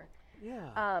can never.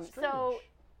 Yeah. So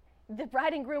the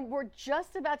bride and groom were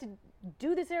just about to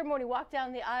do the ceremony, walk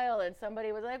down the aisle, and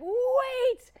somebody was like,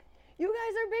 wait, you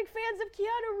guys are big fans of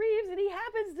Keanu Reeves, and he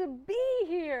happens to be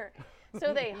here.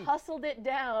 So they hustled it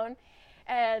down,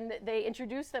 and they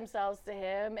introduced themselves to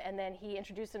him, and then he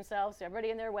introduced himself to everybody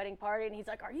in their wedding party, and he's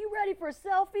like, are you ready for a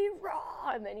selfie?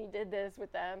 Raw! And then he did this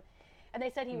with them. And they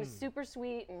said he was super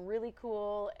sweet and really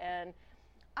cool, and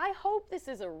I hope this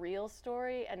is a real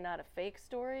story and not a fake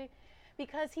story,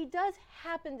 because he does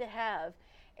happen to have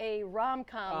a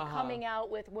rom-com coming out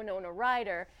with Winona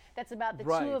Ryder that's about the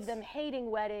two of them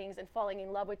hating weddings and falling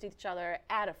in love with each other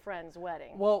at a friend's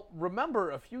wedding. Well,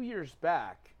 remember a few years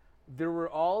back, there were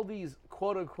all these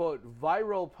quote-unquote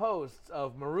viral posts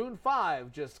of Maroon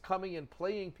 5 just coming and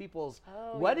playing people's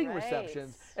wedding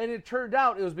receptions, and it turned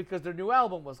out it was because their new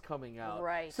album was coming out.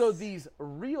 Right. So these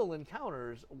real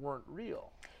encounters weren't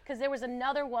real. Because there was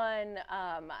another one,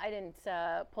 I didn't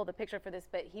pull the picture for this,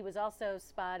 but he was also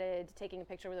spotted taking a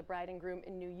picture with a bride and groom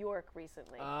in New York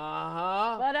recently. But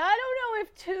I don't know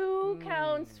if 2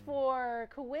 counts for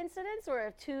coincidence or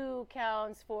if 2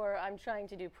 counts for I'm trying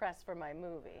to do press for my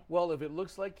movie. Well, if it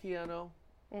looks like Keanu,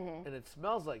 and it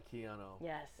smells like Keanu,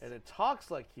 Yes. and it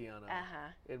talks like Keanu, Uh-huh.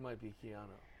 it might be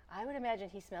Keanu. I would imagine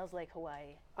he smells like Hawaii,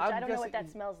 which I don't know what that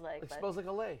smells like. It but smells like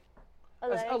LA.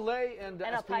 LA? LA and a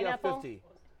SPF pineapple? 50.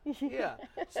 Yeah.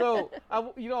 So,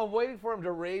 I'm waiting for him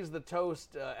to raise the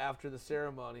toast after the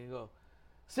ceremony and go,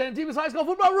 San Dimas High School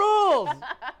football rules!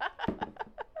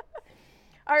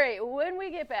 All right, when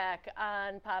we get back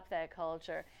on Pop That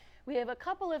Culture, we have a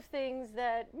couple of things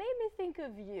that made me think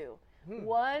of you.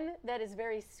 One that is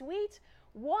very sweet,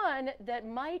 one that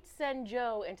might send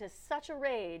Joe into such a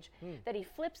rage that he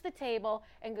flips the table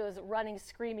and goes running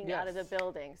screaming out of the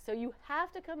building. So you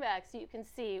have to come back so you can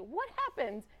see what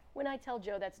happens when I tell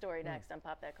Joe that story next on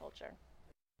Pop That Culture.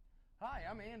 Hi,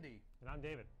 I'm Andy. And I'm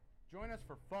David. Join us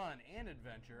for fun and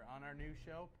adventure on our new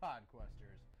show,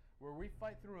 Podquesters, where we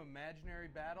fight through imaginary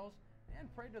battles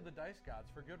and pray to the dice gods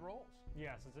for good rolls.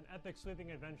 Yes, it's an epic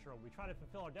sweeping adventure. We try to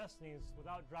fulfill our destinies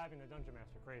without driving the Dungeon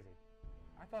Master crazy.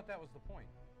 I thought that was the point.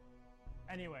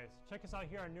 Anyways, check us out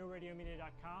here on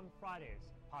newradiomedia.com Fridays,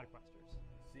 Podquesters.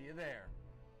 See you there.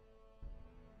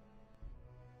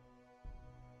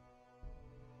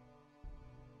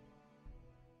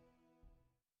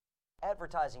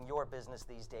 Advertising your business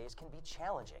these days can be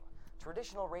challenging.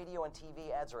 Traditional radio and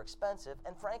TV ads are expensive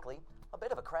and, frankly, a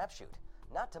bit of a crapshoot.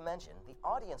 Not to mention, the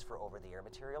audience for over-the-air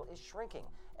material is shrinking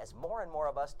as more and more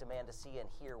of us demand to see and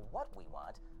hear what we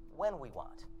want, when we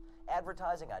want.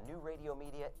 Advertising on New Radio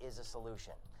Media is a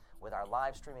solution. With our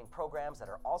live streaming programs that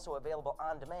are also available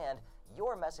on demand,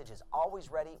 your message is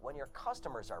always ready when your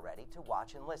customers are ready to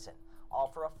watch and listen, all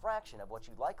for a fraction of what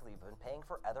you'd likely have been paying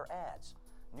for other ads.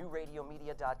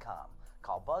 NewRadioMedia.com.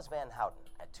 Call Buzz Van Houten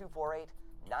at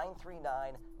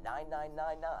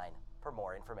 248-939-9999 for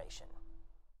more information.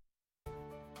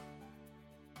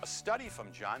 A study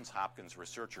from Johns Hopkins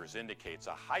researchers indicates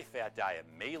a high-fat diet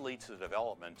may lead to the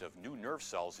development of new nerve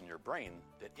cells in your brain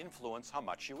that influence how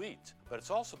much you eat. But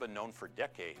it's also been known for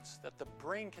decades that the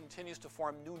brain continues to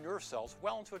form new nerve cells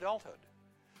well into adulthood.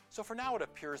 So for now, it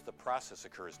appears the process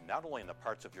occurs not only in the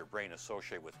parts of your brain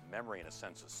associated with memory and a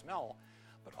sense of smell,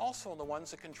 but also in the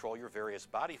ones that control your various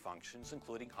body functions,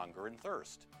 including hunger and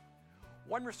thirst.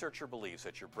 One researcher believes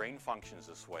that your brain functions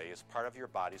this way as part of your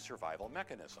body's survival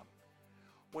mechanism.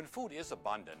 When food is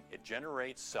abundant, it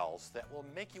generates cells that will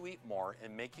make you eat more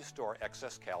and make you store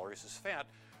excess calories as fat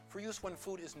for use when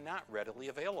food is not readily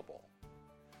available.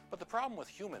 But the problem with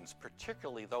humans,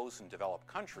 particularly those in developed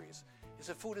countries, is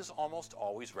that food is almost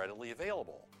always readily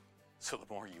available. So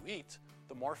the more you eat,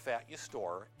 the more fat you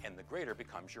store, and the greater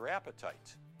becomes your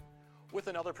appetite. With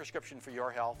another prescription for your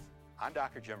health, I'm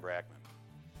Dr. Jim Bragman.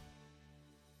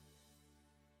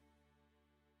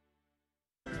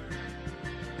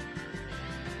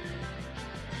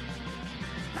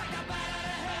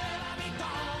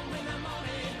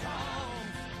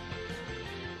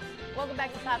 Welcome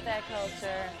back to Pop That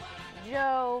Culture.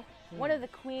 Joe, one of the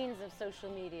queens of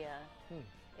social media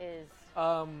is...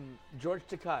 George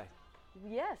Takei.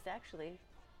 Yes, actually.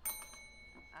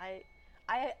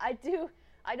 I do.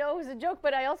 I know it was a joke,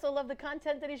 but I also love the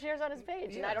content that he shares on his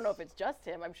page. And I don't know if it's just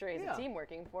him. I'm sure he has a team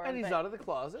working for him. And he's out of the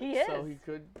closet. He is. So he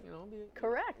could, be...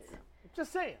 Correct.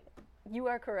 Just saying. You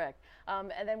are correct.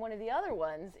 And then one of the other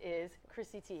ones is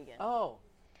Chrissy Teigen. Oh.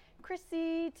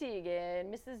 Chrissy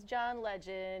Teigen, Mrs. John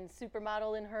Legend,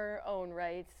 supermodel in her own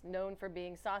right, known for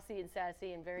being saucy and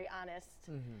sassy and very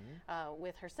honest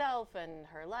with herself and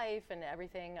her life and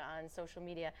everything on social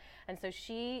media. And so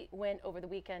she went over the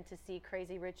weekend to see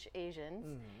Crazy Rich Asians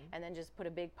and then just put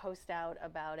a big post out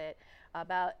about it,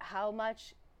 about how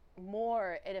much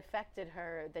more it affected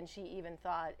her than she even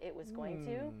thought it was going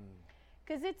to.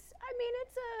 Because it's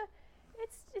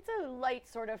a light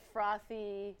sort of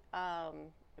frothy,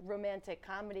 romantic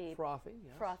comedy. Frothy,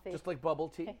 yes. Frothy. Just like bubble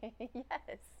tea.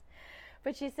 Yes.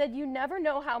 But she said, you never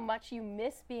know how much you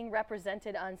miss being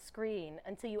represented on screen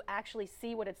until you actually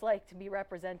see what it's like to be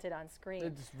represented on screen.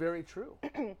 It's very true.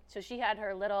 So she had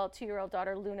her little 2-year-old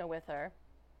daughter, Luna, with her.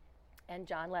 And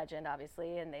John Legend,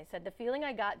 obviously, and they said, the feeling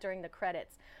I got during the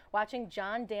credits, watching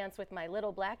John dance with my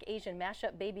little black Asian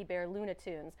mashup baby bear Luna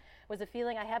Tunes, was a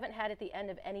feeling I haven't had at the end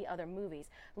of any other movies.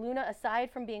 Luna,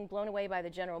 aside from being blown away by the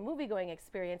general movie-going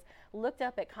experience, looked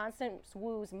up at Constance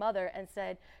Wu's mother and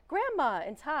said, Grandma,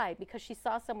 in Thai, because she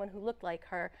saw someone who looked like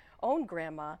her own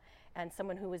grandma and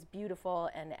someone who was beautiful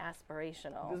and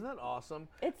aspirational. Isn't that awesome?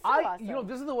 It's so awesome.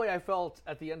 This is the way I felt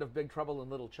at the end of Big Trouble in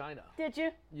Little China. Did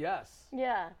you? Yes.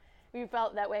 Yeah. You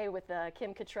felt that way with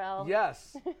Kim Cattrall?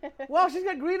 Yes. Well, she's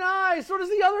got green eyes. So does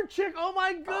the other chick. Oh,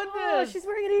 my goodness. Oh, she's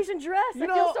wearing an Asian dress. I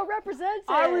feel so represented.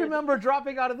 I remember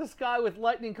dropping out of the sky with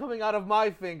lightning coming out of my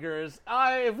fingers.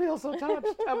 I feel so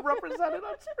touched. I'm represented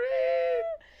on screen.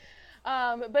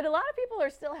 But a lot of people are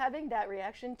still having that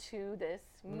reaction to this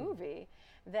movie.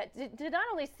 That did not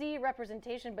only see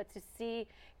representation, but to see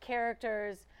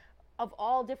characters of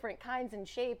all different kinds and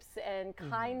shapes and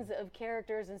kinds of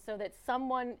characters, and so that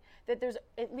there's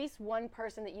at least one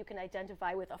person that you can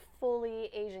identify with, a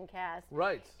fully Asian cast,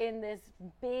 right, in this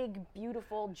big,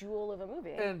 beautiful jewel of a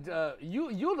movie. And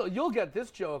you'll get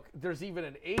this joke. There's even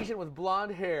an Asian with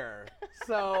blonde hair.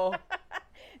 So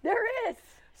there is.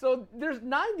 So there's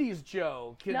 90s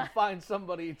Joe can find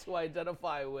somebody to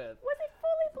identify with. Was it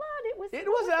fully blonde? It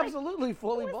was absolutely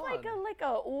fully blonde. It was like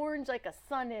a orange, like a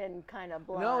sun-in kind of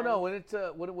blonde. No. When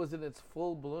it was in its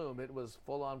full bloom, it was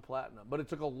full-on platinum. But it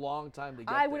took a long time to get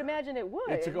there. I would imagine it would.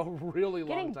 It took a really long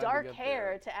time to get there. Getting dark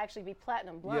hair to actually be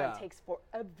platinum blonde takes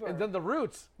forever. And then the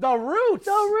roots.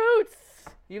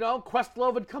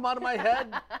 Questlove would come out of my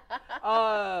head.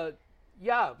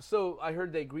 Yeah, so I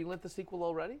heard they greenlit the sequel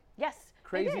already? Yes.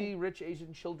 Crazy Rich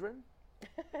Asian Children?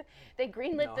 They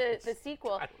greenlit the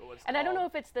sequel. I don't know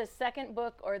if it's the second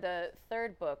book or the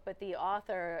third book, but the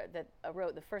author that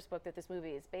wrote the first book that this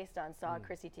movie is based on saw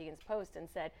Chrissy Teigen's post and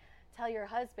said, tell your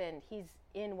husband he's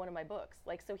in one of my books.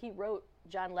 Like, so he wrote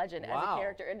John Legend as a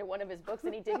character into one of his books,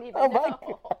 and he didn't even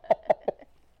know.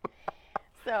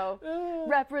 So,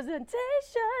 representation.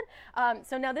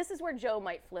 So now this is where Joe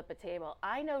might flip a table.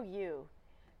 I know you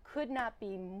could not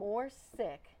be more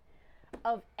sick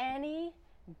of any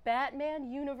Batman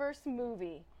universe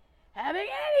movie having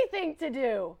anything to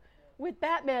do with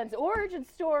Batman's origin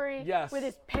story with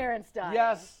his parents dying.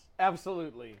 Yes,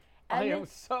 absolutely. I am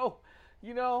so,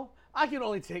 I can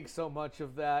only take so much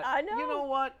of that. I know. You know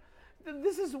what?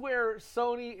 This is where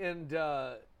Sony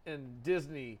and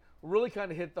Disney really kind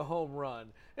of hit the home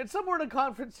run. And somewhere at a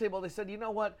conference table, they said, you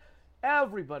know what?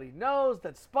 Everybody knows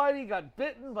that Spidey got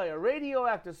bitten by a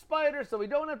radioactive spider, so we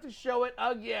don't have to show it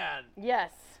again.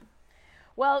 Yes.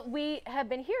 Well, we have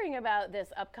been hearing about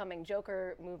this upcoming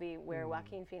Joker movie where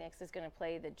Joaquin Phoenix is going to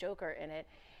play the Joker in it.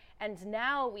 And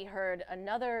now we heard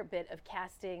another bit of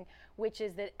casting, which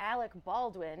is that Alec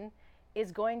Baldwin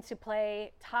is going to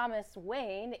play Thomas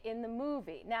Wayne in the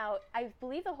movie. Now, I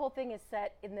believe the whole thing is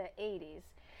set in the 80s.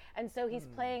 And so he's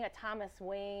playing a Thomas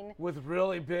Wayne. With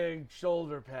really big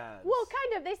shoulder pads. Well,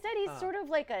 kind of. They said he's sort of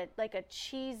like a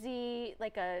cheesy,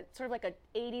 like a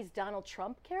 80s Donald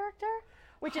Trump character,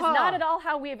 which is not at all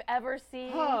how we've ever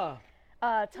seen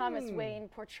Thomas Wayne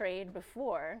portrayed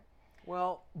before.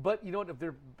 Well, but you know what?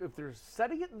 If they're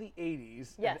setting it in the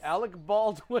 80s Yes. and Alec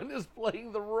Baldwin is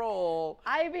playing the role,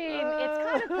 I mean, it's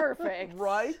kind of perfect.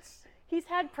 right? He's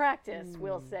had practice,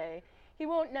 we'll say. He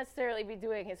won't necessarily be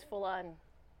doing his full-on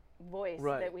voice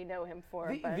Right. that we know him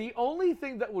for. but The only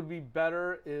thing that would be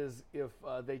better is if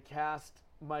they cast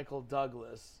Michael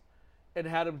Douglas and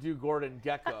had him do Gordon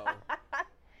Gekko.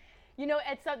 you know,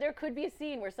 there could be a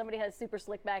scene where somebody has super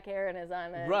slick back hair and is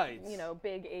on a Right.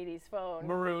 big 80s phone.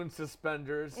 Maroon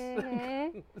suspenders.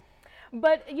 Mhm.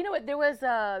 But you know what? There was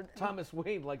Thomas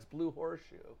Wayne likes Blue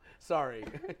Horseshoe. Sorry.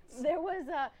 there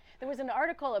was an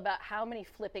article about how many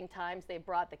flipping times they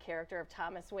brought the character of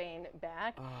Thomas Wayne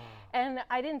back. And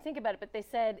I didn't think about it, but they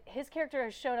said his character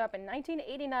has shown up in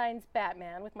 1989's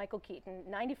Batman with Michael Keaton,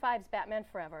 95's Batman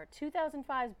Forever,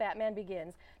 2005's Batman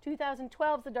Begins,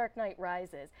 2012's The Dark Knight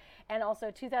Rises, and also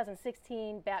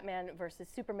 2016 Batman vs.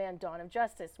 Superman Dawn of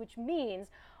Justice, which means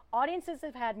audiences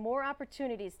have had more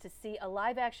opportunities to see a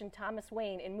live-action Thomas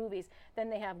Wayne in movies than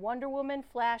they have Wonder Woman,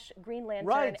 Flash, Green Lantern,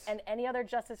 Right. and any other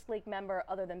Justice League member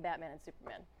other than Batman and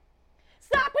Superman.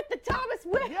 Stop with the Thomas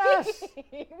Wayne! Yes! We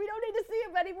don't need to see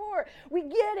him anymore. We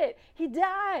get it. He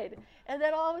died. And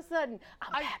then all of a sudden,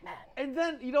 I'm Batman. And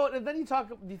then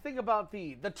you think about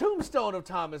the tombstone of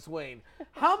Thomas Wayne.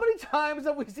 How many times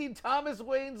have we seen Thomas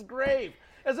Wayne's grave?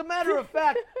 As a matter of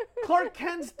fact, Clark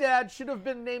Kent's dad should have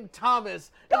been named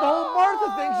Thomas, and the whole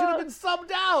Martha thing should have been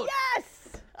subbed out. Yes!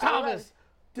 Thomas.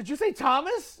 Did you say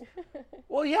Thomas?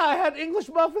 Well, yeah, I had English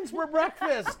muffins for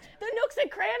breakfast. The nooks and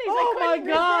crannies. Oh I my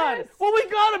couldn't God! resist. Well, we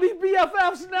gotta be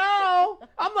BFFs now.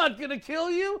 I'm not gonna kill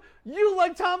you. You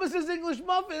like Thomas's English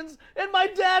muffins, and my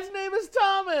dad's name is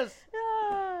Thomas.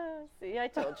 See, I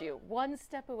told you, one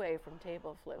step away from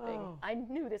table flipping. Oh. I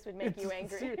knew this would make you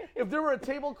angry. If there were a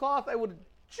tablecloth, I would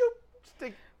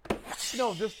stick.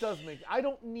 No, this does make. I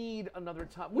don't need another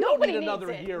Tom. We Nobody don't need another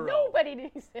needs it. hero. Nobody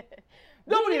needs it.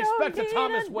 Nobody We don't expects a need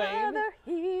Thomas Wayne. another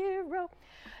hero.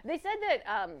 They said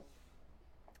that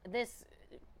this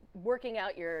working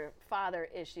out your father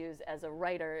issues as a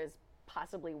writer is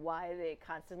possibly why they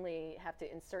constantly have to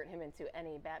insert him into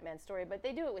any Batman story, but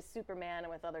they do it with Superman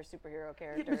and with other superhero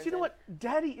characters. Yeah, but you know what?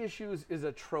 Daddy issues is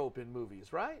a trope in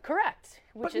movies, right? Correct.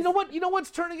 But you know what? You know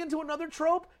what's turning into another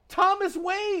trope? Thomas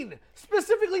Wayne,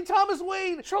 specifically Thomas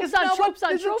Wayne. Tropes is on now tropes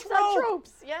on is a tropes on trope.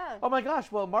 tropes. Yeah. Oh my gosh!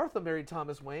 Well, Martha married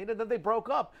Thomas Wayne, and then they broke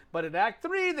up. But in Act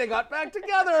 3, they got back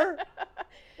together,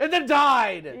 and then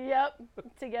died. Yep,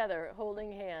 together,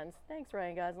 holding hands. Thanks,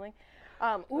 Ryan Gosling.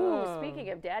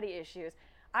 Speaking of daddy issues,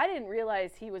 I didn't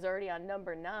realize he was already on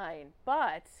number 9,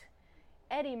 but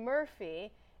Eddie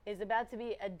Murphy is about to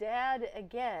be a dad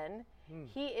again.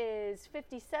 He is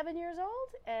 57 years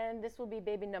old, and this will be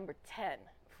baby number 10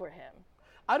 for him.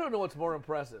 I don't know what's more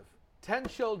impressive: 10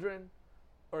 children,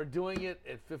 or doing it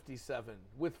at 57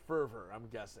 with fervor. I'm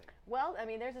guessing. Well, I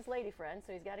mean, there's his lady friend,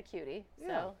 so he's got a cutie, Yeah.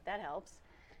 so that helps.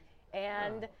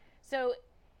 And so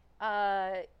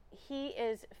he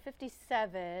is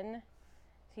 57.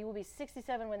 He will be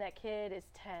 67 when that kid is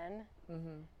 10,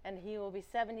 and he will be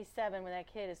 77 when that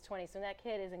kid is 20. So when that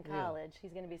kid is in Yeah. college,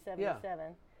 he's going to be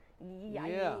 77.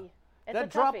 Yeah. It's That a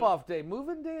toughie. drop-off day,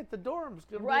 moving day at the dorm's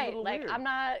gonna be a Right, little like weird. I'm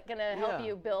not going to help Yeah.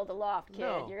 you build a loft, kid.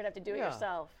 No. You're going to have to do it Yeah.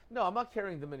 yourself. No, I'm not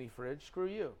carrying the mini fridge. Screw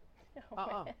you.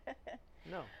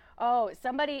 No. Oh,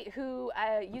 somebody who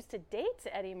used to date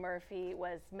Eddie Murphy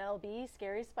was Mel B,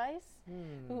 Scary Spice,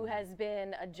 who has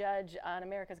been a judge on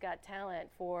America's Got Talent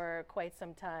for quite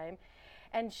some time.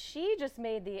 And she just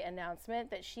made the announcement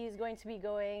that she's going to be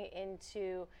going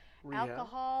into Rehab?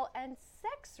 alcohol and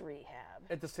sex rehab.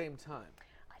 At the same time.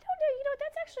 I don't know. You know,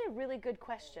 that's actually a really good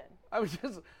question.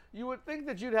 You would think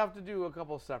that you'd have to do a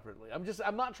couple separately.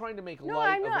 I'm not trying to make No,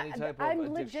 light I'm of not. any type of I'm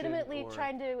addiction legitimately or-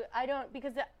 trying to.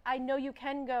 Because I know you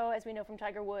can go, as we know from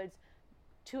Tiger Woods,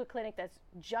 to a clinic that's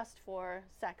just for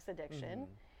sex addiction,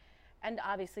 and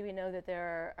obviously we know that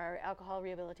there are alcohol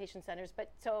rehabilitation centers.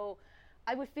 But so,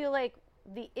 I would feel like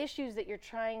the issues that you're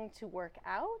trying to work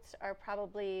out are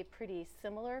probably pretty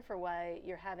similar for why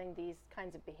you're having these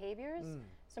kinds of behaviors.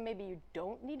 So maybe you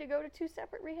don't need to go to 2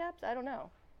 separate rehabs. I don't know.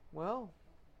 Well,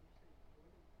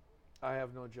 I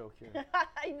have no joke here.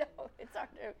 I know it's hard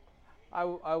to.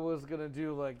 I was gonna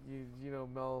do like you know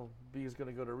Mel B is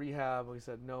gonna go to rehab. We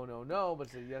said no, but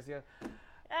said yes.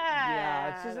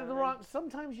 Yeah, it's just in the wrong.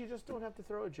 Sometimes you just don't have to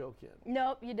throw a joke in.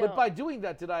 Nope, you don't. But by doing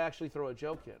that, did I actually throw a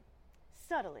joke in?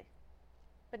 Subtly.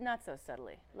 but not so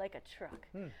subtly, like a truck.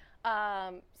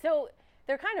 So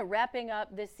they're kind of wrapping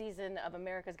up this season of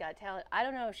America's Got Talent. I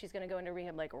don't know if she's going to go into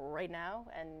rehab like right now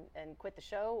and quit the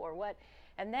show or what.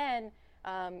 And then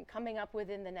coming up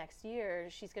within the next year,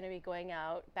 she's going to be going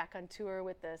out back on tour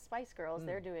with the Spice Girls.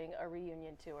 They're doing a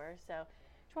reunion tour. So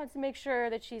she wants to make sure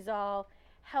that she's all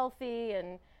healthy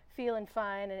and feeling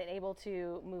fine and able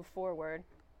to move forward.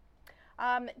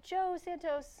 Joe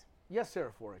Santos. Yes,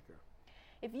 Sarah Foraker.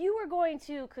 If you were going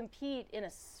to compete in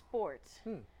a sport,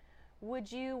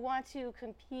 would you want to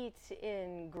compete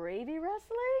in gravy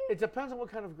wrestling? It depends on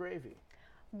what kind of gravy.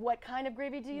 What kind of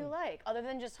gravy do you like? Other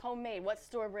than just homemade, what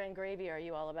store brand gravy are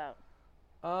you all about?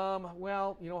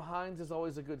 Well, Heinz is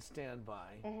always a good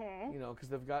standby.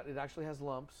 Because it actually has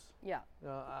lumps. Yeah.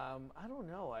 I don't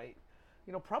know.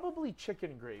 Probably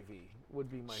chicken gravy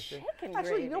would be my thing. Chicken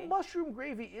Actually, gravy? mushroom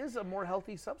gravy is a more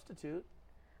healthy substitute.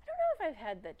 I don't know if I've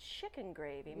had the chicken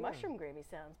gravy. Yeah. Mushroom gravy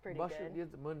sounds pretty Mushroom,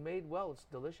 good. when made well, it's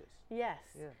delicious. Yes.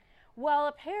 Yeah. Well,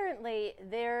 apparently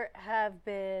there have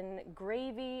been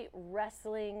gravy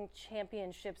wrestling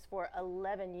championships for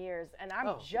 11 years, and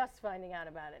I'm just finding out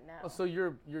about it now. Oh, so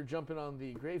you're jumping on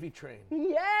the gravy train.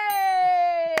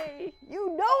 Yay!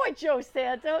 You know it, Joe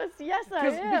Santos. Yes, I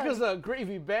am. Because a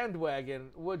gravy bandwagon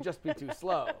would just be too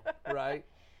slow, right?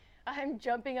 I'm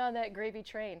jumping on that gravy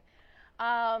train.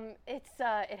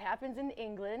 It happens in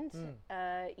England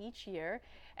each year,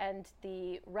 and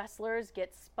the wrestlers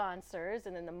get sponsors,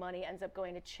 and then the money ends up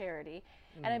going to charity.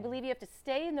 And I believe you have to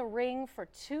stay in the ring for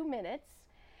 2 minutes,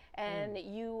 and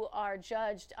you are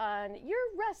judged on your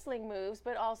wrestling moves,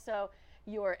 but also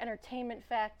your entertainment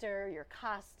factor, your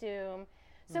costume.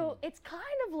 So it's kind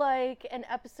of like an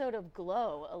episode of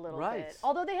Glow a little bit.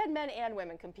 Although they had men and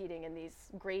women competing in these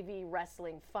gravy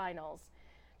wrestling finals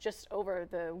just over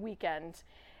the weekend.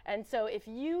 And so if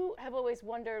you have always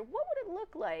wondered what would it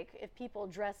look like if people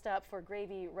dressed up for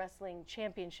gravy wrestling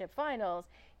championship finals,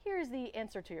 here's the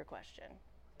answer to your question.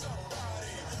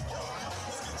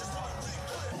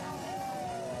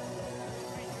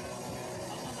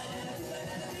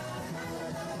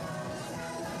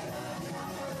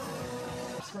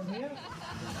 From here?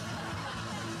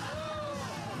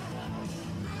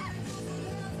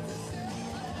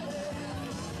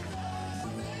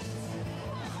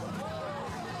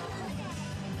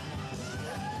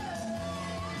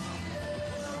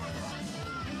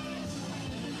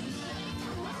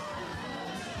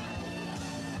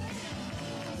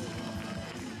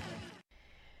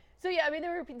 So yeah, I mean,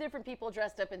 there were different people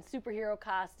dressed up in superhero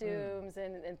costumes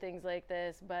and things like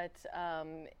this, but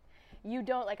you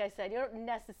don't, like I said, you don't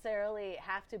necessarily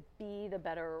have to be the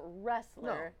better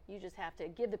wrestler. You just have to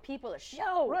give the people a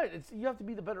show. Right, you have to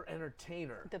be the better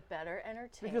entertainer. The better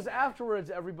entertainer. Because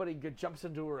afterwards, everybody jumps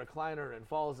into a recliner and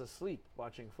falls asleep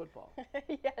watching football.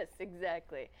 Yes,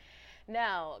 exactly.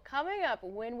 Now, coming up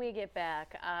when we get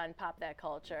back on Pop That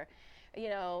Culture,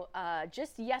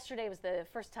 just yesterday was the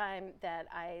first time that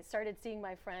I started seeing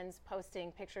my friends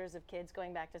posting pictures of kids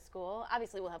going back to school.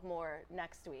 Obviously, we'll have more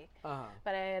next week.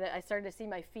 But I started to see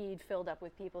my feed filled up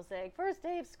with people saying, first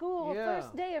day of school,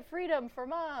 first day of freedom for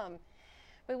mom.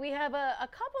 But we have a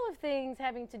couple of things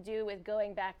having to do with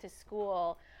going back to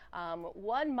school.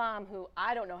 One mom who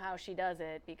I don't know how she does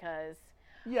it because...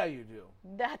 Yeah, you do.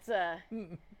 That's a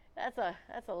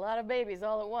lot of babies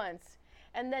all at once.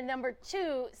 And then number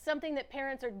two, something that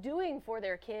parents are doing for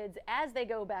their kids as they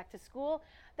go back to school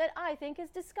that I think is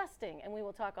disgusting. And we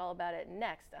will talk all about it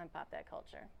next on Pop That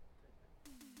Culture.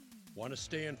 Want to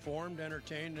stay informed,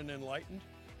 entertained, and enlightened?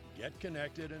 Get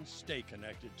connected and stay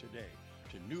connected today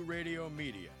to New Radio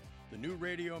Media. The New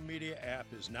Radio Media app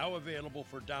is now available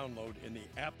for download in the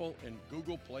Apple and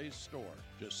Google Play Store.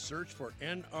 Just search for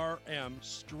NRM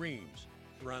Streams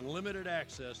for unlimited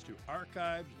access to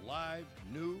archived, live,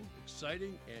 new,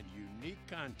 exciting, and unique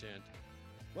content.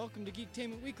 Welcome to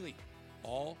Geektainment Weekly.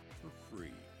 All for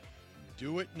free.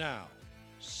 Do it now.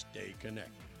 Stay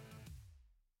connected.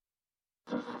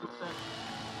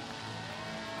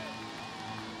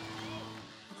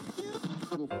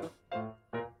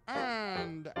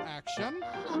 And action.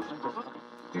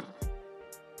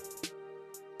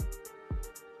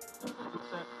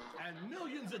 And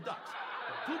millions of ducks.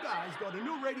 Two guys go to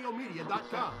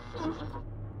newradiomedia.com.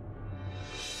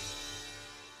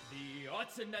 The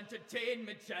Arts and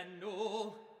Entertainment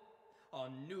Channel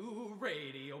on New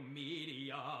Radio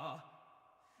Media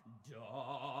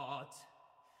 .com.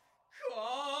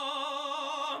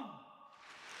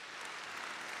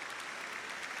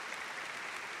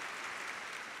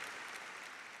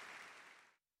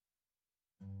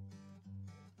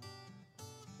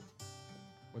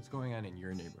 What's going on in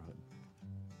your neighborhood?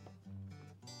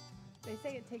 They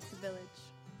say it takes a village.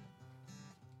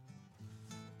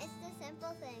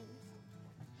 simple things.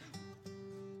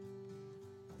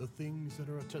 The things that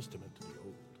are a testament to the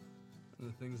old. And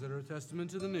the things that are a testament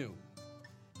to the new.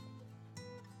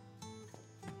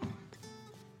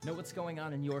 Know what's going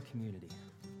on in your community.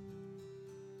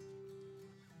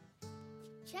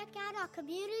 Check out our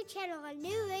community channel on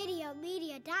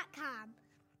newradiomedia.com.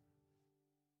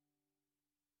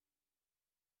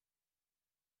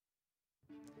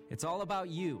 It's all about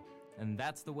you, and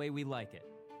that's the way we like it.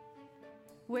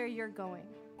 Where you're going.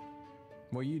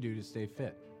 What you do to stay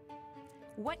fit.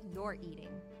 What you're eating.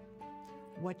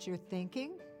 What you're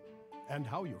thinking. And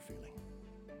how you're feeling.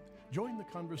 Join the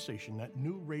conversation at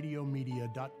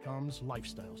newradiomedia.com's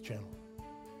Lifestyles channel.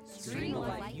 Stream the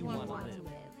life you want to live.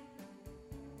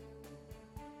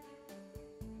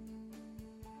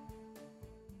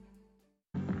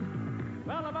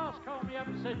 Well, the boss called me up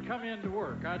and said, come in to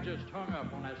work. I just hung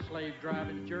up on that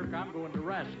slave-driving jerk. I'm going to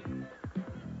wrestling.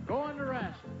 Going to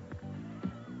wrestling.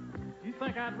 You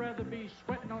think I'd rather be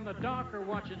sweating on the dock or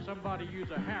watching somebody use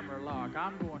a hammer lock?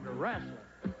 I'm going to wrestling.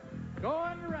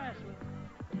 Going to wrestling.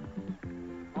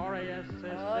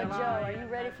 R-A-S-S-L-I. Oh, Joe, are you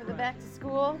ready for the back to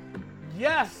school?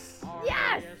 Yes!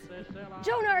 Yes!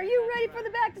 Jonah, are you ready for the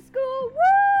back to school?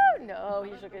 Woo! No,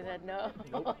 he shook his head no.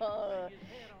 Nope.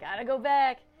 Gotta go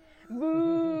back.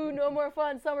 Boo! No more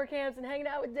fun summer camps and hanging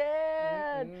out with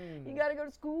Dad. You gotta go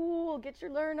to school. Get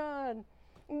your learn on.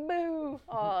 Boo!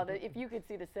 Oh, if you could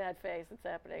see the sad face that's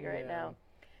happening right now.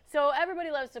 So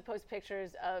everybody loves to post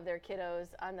pictures of their kiddos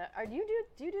on the. Do you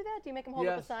do that? Do you make them hold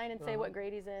up a sign and say what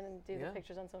grade he's in and do the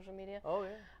pictures on social media? Oh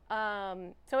yeah.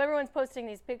 So everyone's posting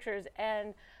these pictures,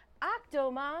 and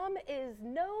Octomom is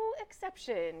no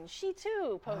exception. She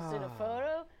too posted a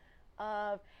photo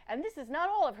of, and this is not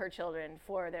all of her children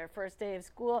for their first day of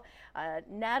school.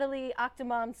 Natalie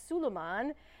Octomom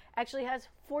Suleiman actually has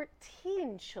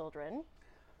 14 children.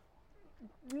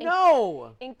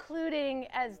 No! Including,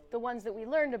 as the ones that we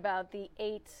learned about, the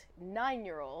 8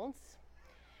 9-year-olds.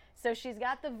 So she's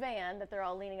got the van that they're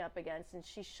all leaning up against, and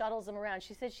she shuttles them around.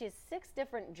 She said she has 6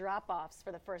 different drop-offs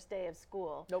for the first day of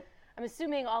school. Nope. I'm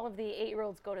assuming all of the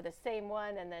 8-year-olds go to the same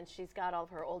one, and then she's got all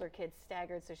of her older kids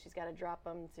staggered, so she's got to drop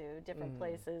them to different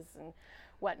places and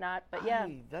whatnot. But yeah.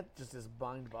 That just is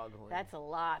mind-boggling. That's a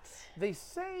lot. They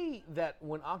say that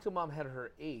when Octomom had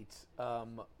her 8,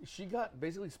 she got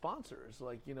basically sponsors,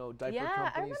 like, diaper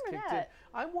companies kicked in.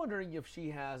 I'm wondering if she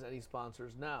has any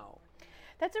sponsors now.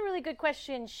 That's a really good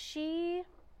question. She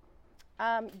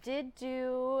did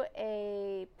do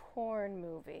a porn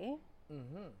movie.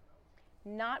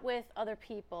 Not with other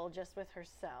people, just with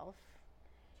herself.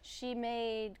 She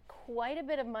made quite a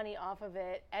bit of money off of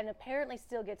it and apparently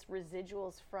still gets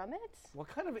residuals from it. What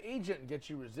kind of agent gets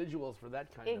you residuals for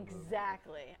that kind of movie?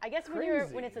 Exactly. I guess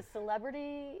when it's a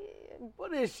celebrity.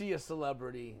 What is she a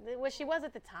celebrity? Well, she was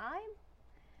at the time.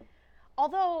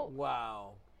 Although.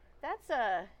 Wow. That's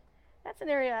an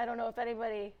area I don't know if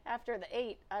anybody after the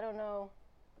 8. I don't know.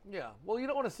 Yeah. Well, you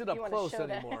don't want to sit up close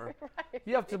anymore. Right.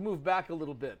 You have to move back a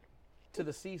little bit. To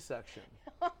the C section.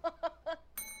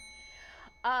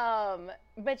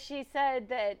 But she said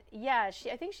that, I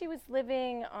think she was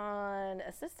living on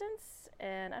assistance,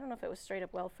 and I don't know if it was straight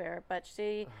up welfare, but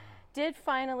she did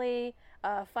finally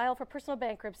file for personal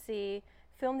bankruptcy,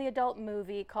 film the adult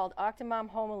movie called Octomom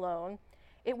Home Alone.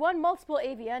 It won multiple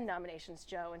AVN nominations,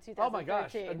 Joe, in 2013. Oh my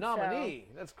gosh, a nominee.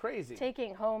 So that's crazy.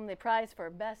 Taking home the prize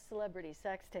for Best Celebrity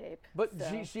Sex Tape. But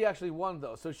she actually won,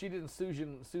 though, so she didn't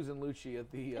Susan Lucci at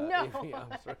the no.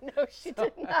 AVN. No, she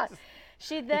did not.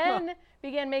 She then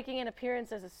began making an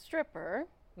appearance as a stripper,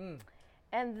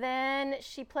 and then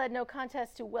she pled no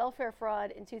contest to welfare fraud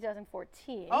in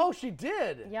 2014. Oh, she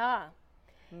did? Yeah.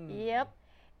 Yep.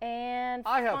 And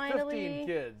I have finally, 15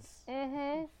 kids.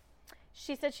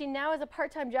 She said she now has a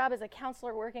part-time job as a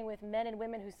counselor working with men and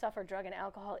women who suffer drug and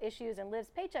alcohol issues and lives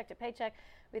paycheck to paycheck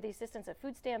with the assistance of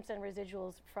food stamps and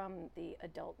residuals from the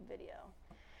adult video.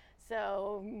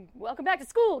 So, welcome back to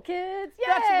school, kids. Yay!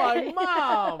 That's my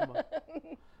mom.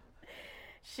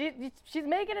 She's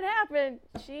making it happen.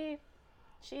 She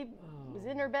was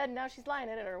in her bed and now she's lying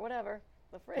in it or whatever.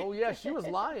 Oh yeah, she was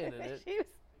lying in it.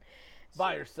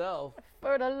 By herself.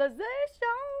 Fertilization.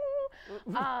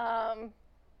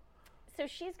 So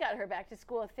she's got her back to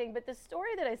school thing, but the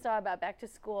story that I saw about back to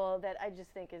school that I just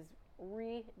think is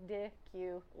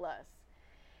ridiculous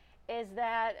is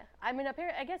that, I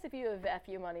guess if you have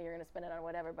FU money, you're going to spend it on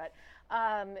whatever, but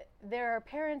there are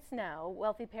parents now,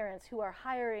 wealthy parents, who are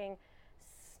hiring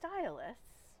stylists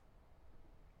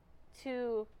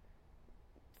to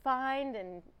find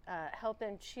and help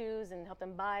them choose and help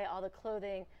them buy all the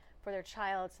clothing for their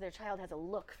child so their child has a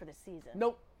look for the season.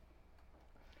 Nope.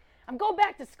 I'm going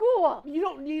back to school. You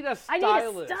don't need a stylist.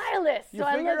 I need a stylist, You so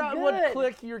I figure look out good. what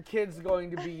clique your kid's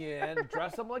going to be in.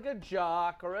 Dress them like a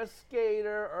jock or a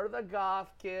skater or the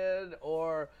goth kid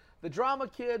or the drama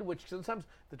kid, which sometimes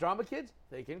the drama kids,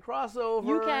 they can cross over.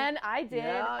 You can. I did.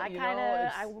 Yeah,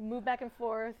 I moved back and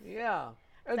forth. Yeah.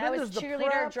 And I then was there's the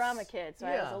cheerleader, preps. drama kid, so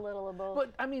I was a little of both.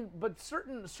 But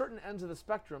certain ends of the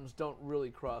spectrums don't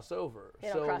really cross over. They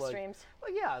don't cross streams.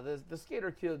 Well, yeah, the skater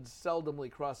kids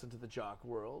seldomly cross into the jock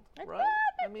world, right?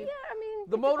 it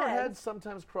the motorheads depends.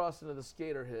 sometimes cross into the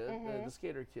skater Mhm. the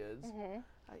skater kids. Mhm.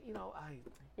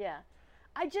 Yeah.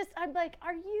 I'm like,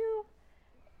 are you?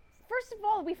 First of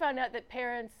all, we found out that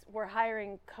parents were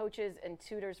hiring coaches and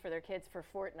tutors for their kids for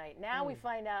Fortnite. Now we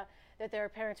find out that there are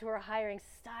parents who are hiring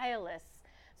stylists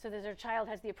so that their child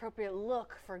has the appropriate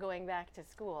look for going back to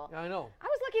school. I know. I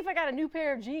was lucky if I got a new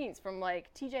pair of jeans from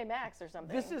like TJ Maxx or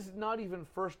something. This is not even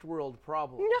first world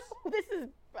problems. No, this is,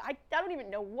 I don't even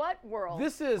know what world. We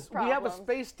have a problems.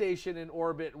 space station in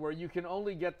orbit where you can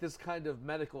only get this kind of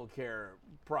medical care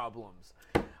problems.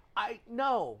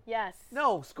 Yes.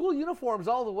 No, school uniforms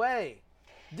all the way.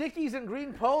 Dickies and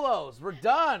green polos. We're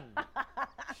done.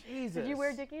 Jesus. Did you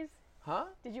wear Dickies? Huh?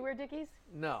 Did you wear Dickies?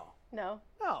 No. No.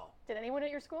 No. Did anyone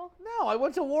at your school? No, I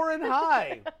went to Warren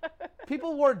High.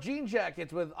 People wore jean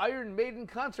jackets with Iron Maiden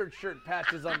concert shirt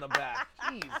patches on the back.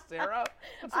 Jeez, Sarah.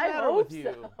 What's the I matter hope with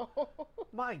you? so.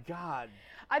 My God.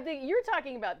 I think you're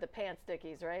talking about the pants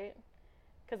Dickies, right?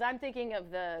 Because I'm thinking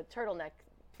of the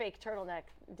fake turtleneck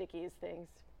Dickies things.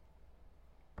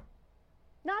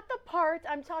 Not the part.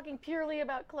 I'm talking purely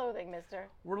about clothing, mister.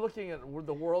 We're looking at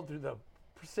the world through the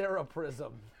Sarah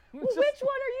prism. Well, which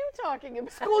one are you talking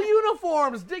about? School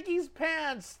uniforms, Dickies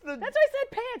pants. That's why I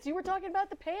said pants. You were talking about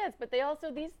the pants, but they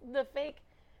also the fake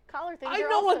collar things. I are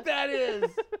know also... what that is.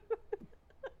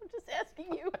 I'm just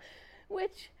asking you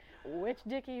which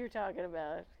Dickie you're talking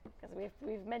about, because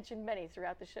we've mentioned many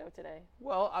throughout the show today.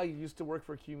 Well, I used to work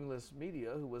for Cumulus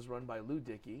Media, who was run by Lou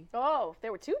Dickey. Oh,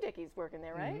 there were two Dickies working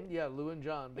there, right? Mm-hmm. Yeah, Lou and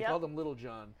John. They Yep. called him Little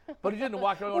John, but he didn't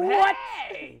walk around going, What?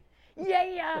 "Hey!"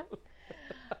 Yeah.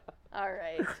 All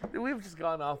right. We've just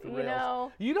gone off the You rails.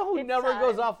 know, You know who it's never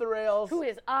goes time. off the rails? Who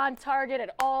is on target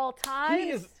at all times? He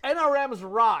is NRM's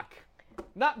Rock.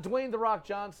 Not Dwayne The Rock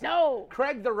Johnson. No.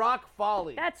 Craig The Rock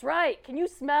Foley. That's right. Can you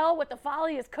smell what the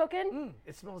Folly is cooking?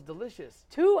 It smells delicious.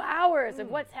 2 hours of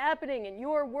what's happening in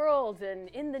your world and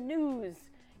in the news.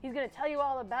 He's going to tell you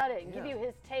all about it and give you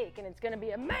his take, and it's going to be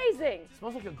amazing. It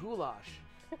smells like a goulash.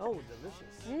 Oh,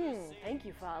 delicious. Thank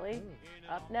you, Folly.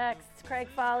 Up next, Craig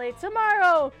Foley.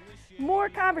 Tomorrow, more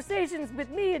conversations with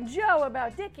me and Joe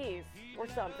about Dickies or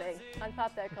something on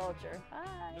Pop That Culture. Bye.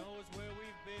 Knows where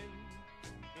we've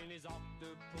been in his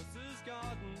octopus's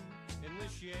garden in the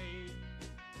shade.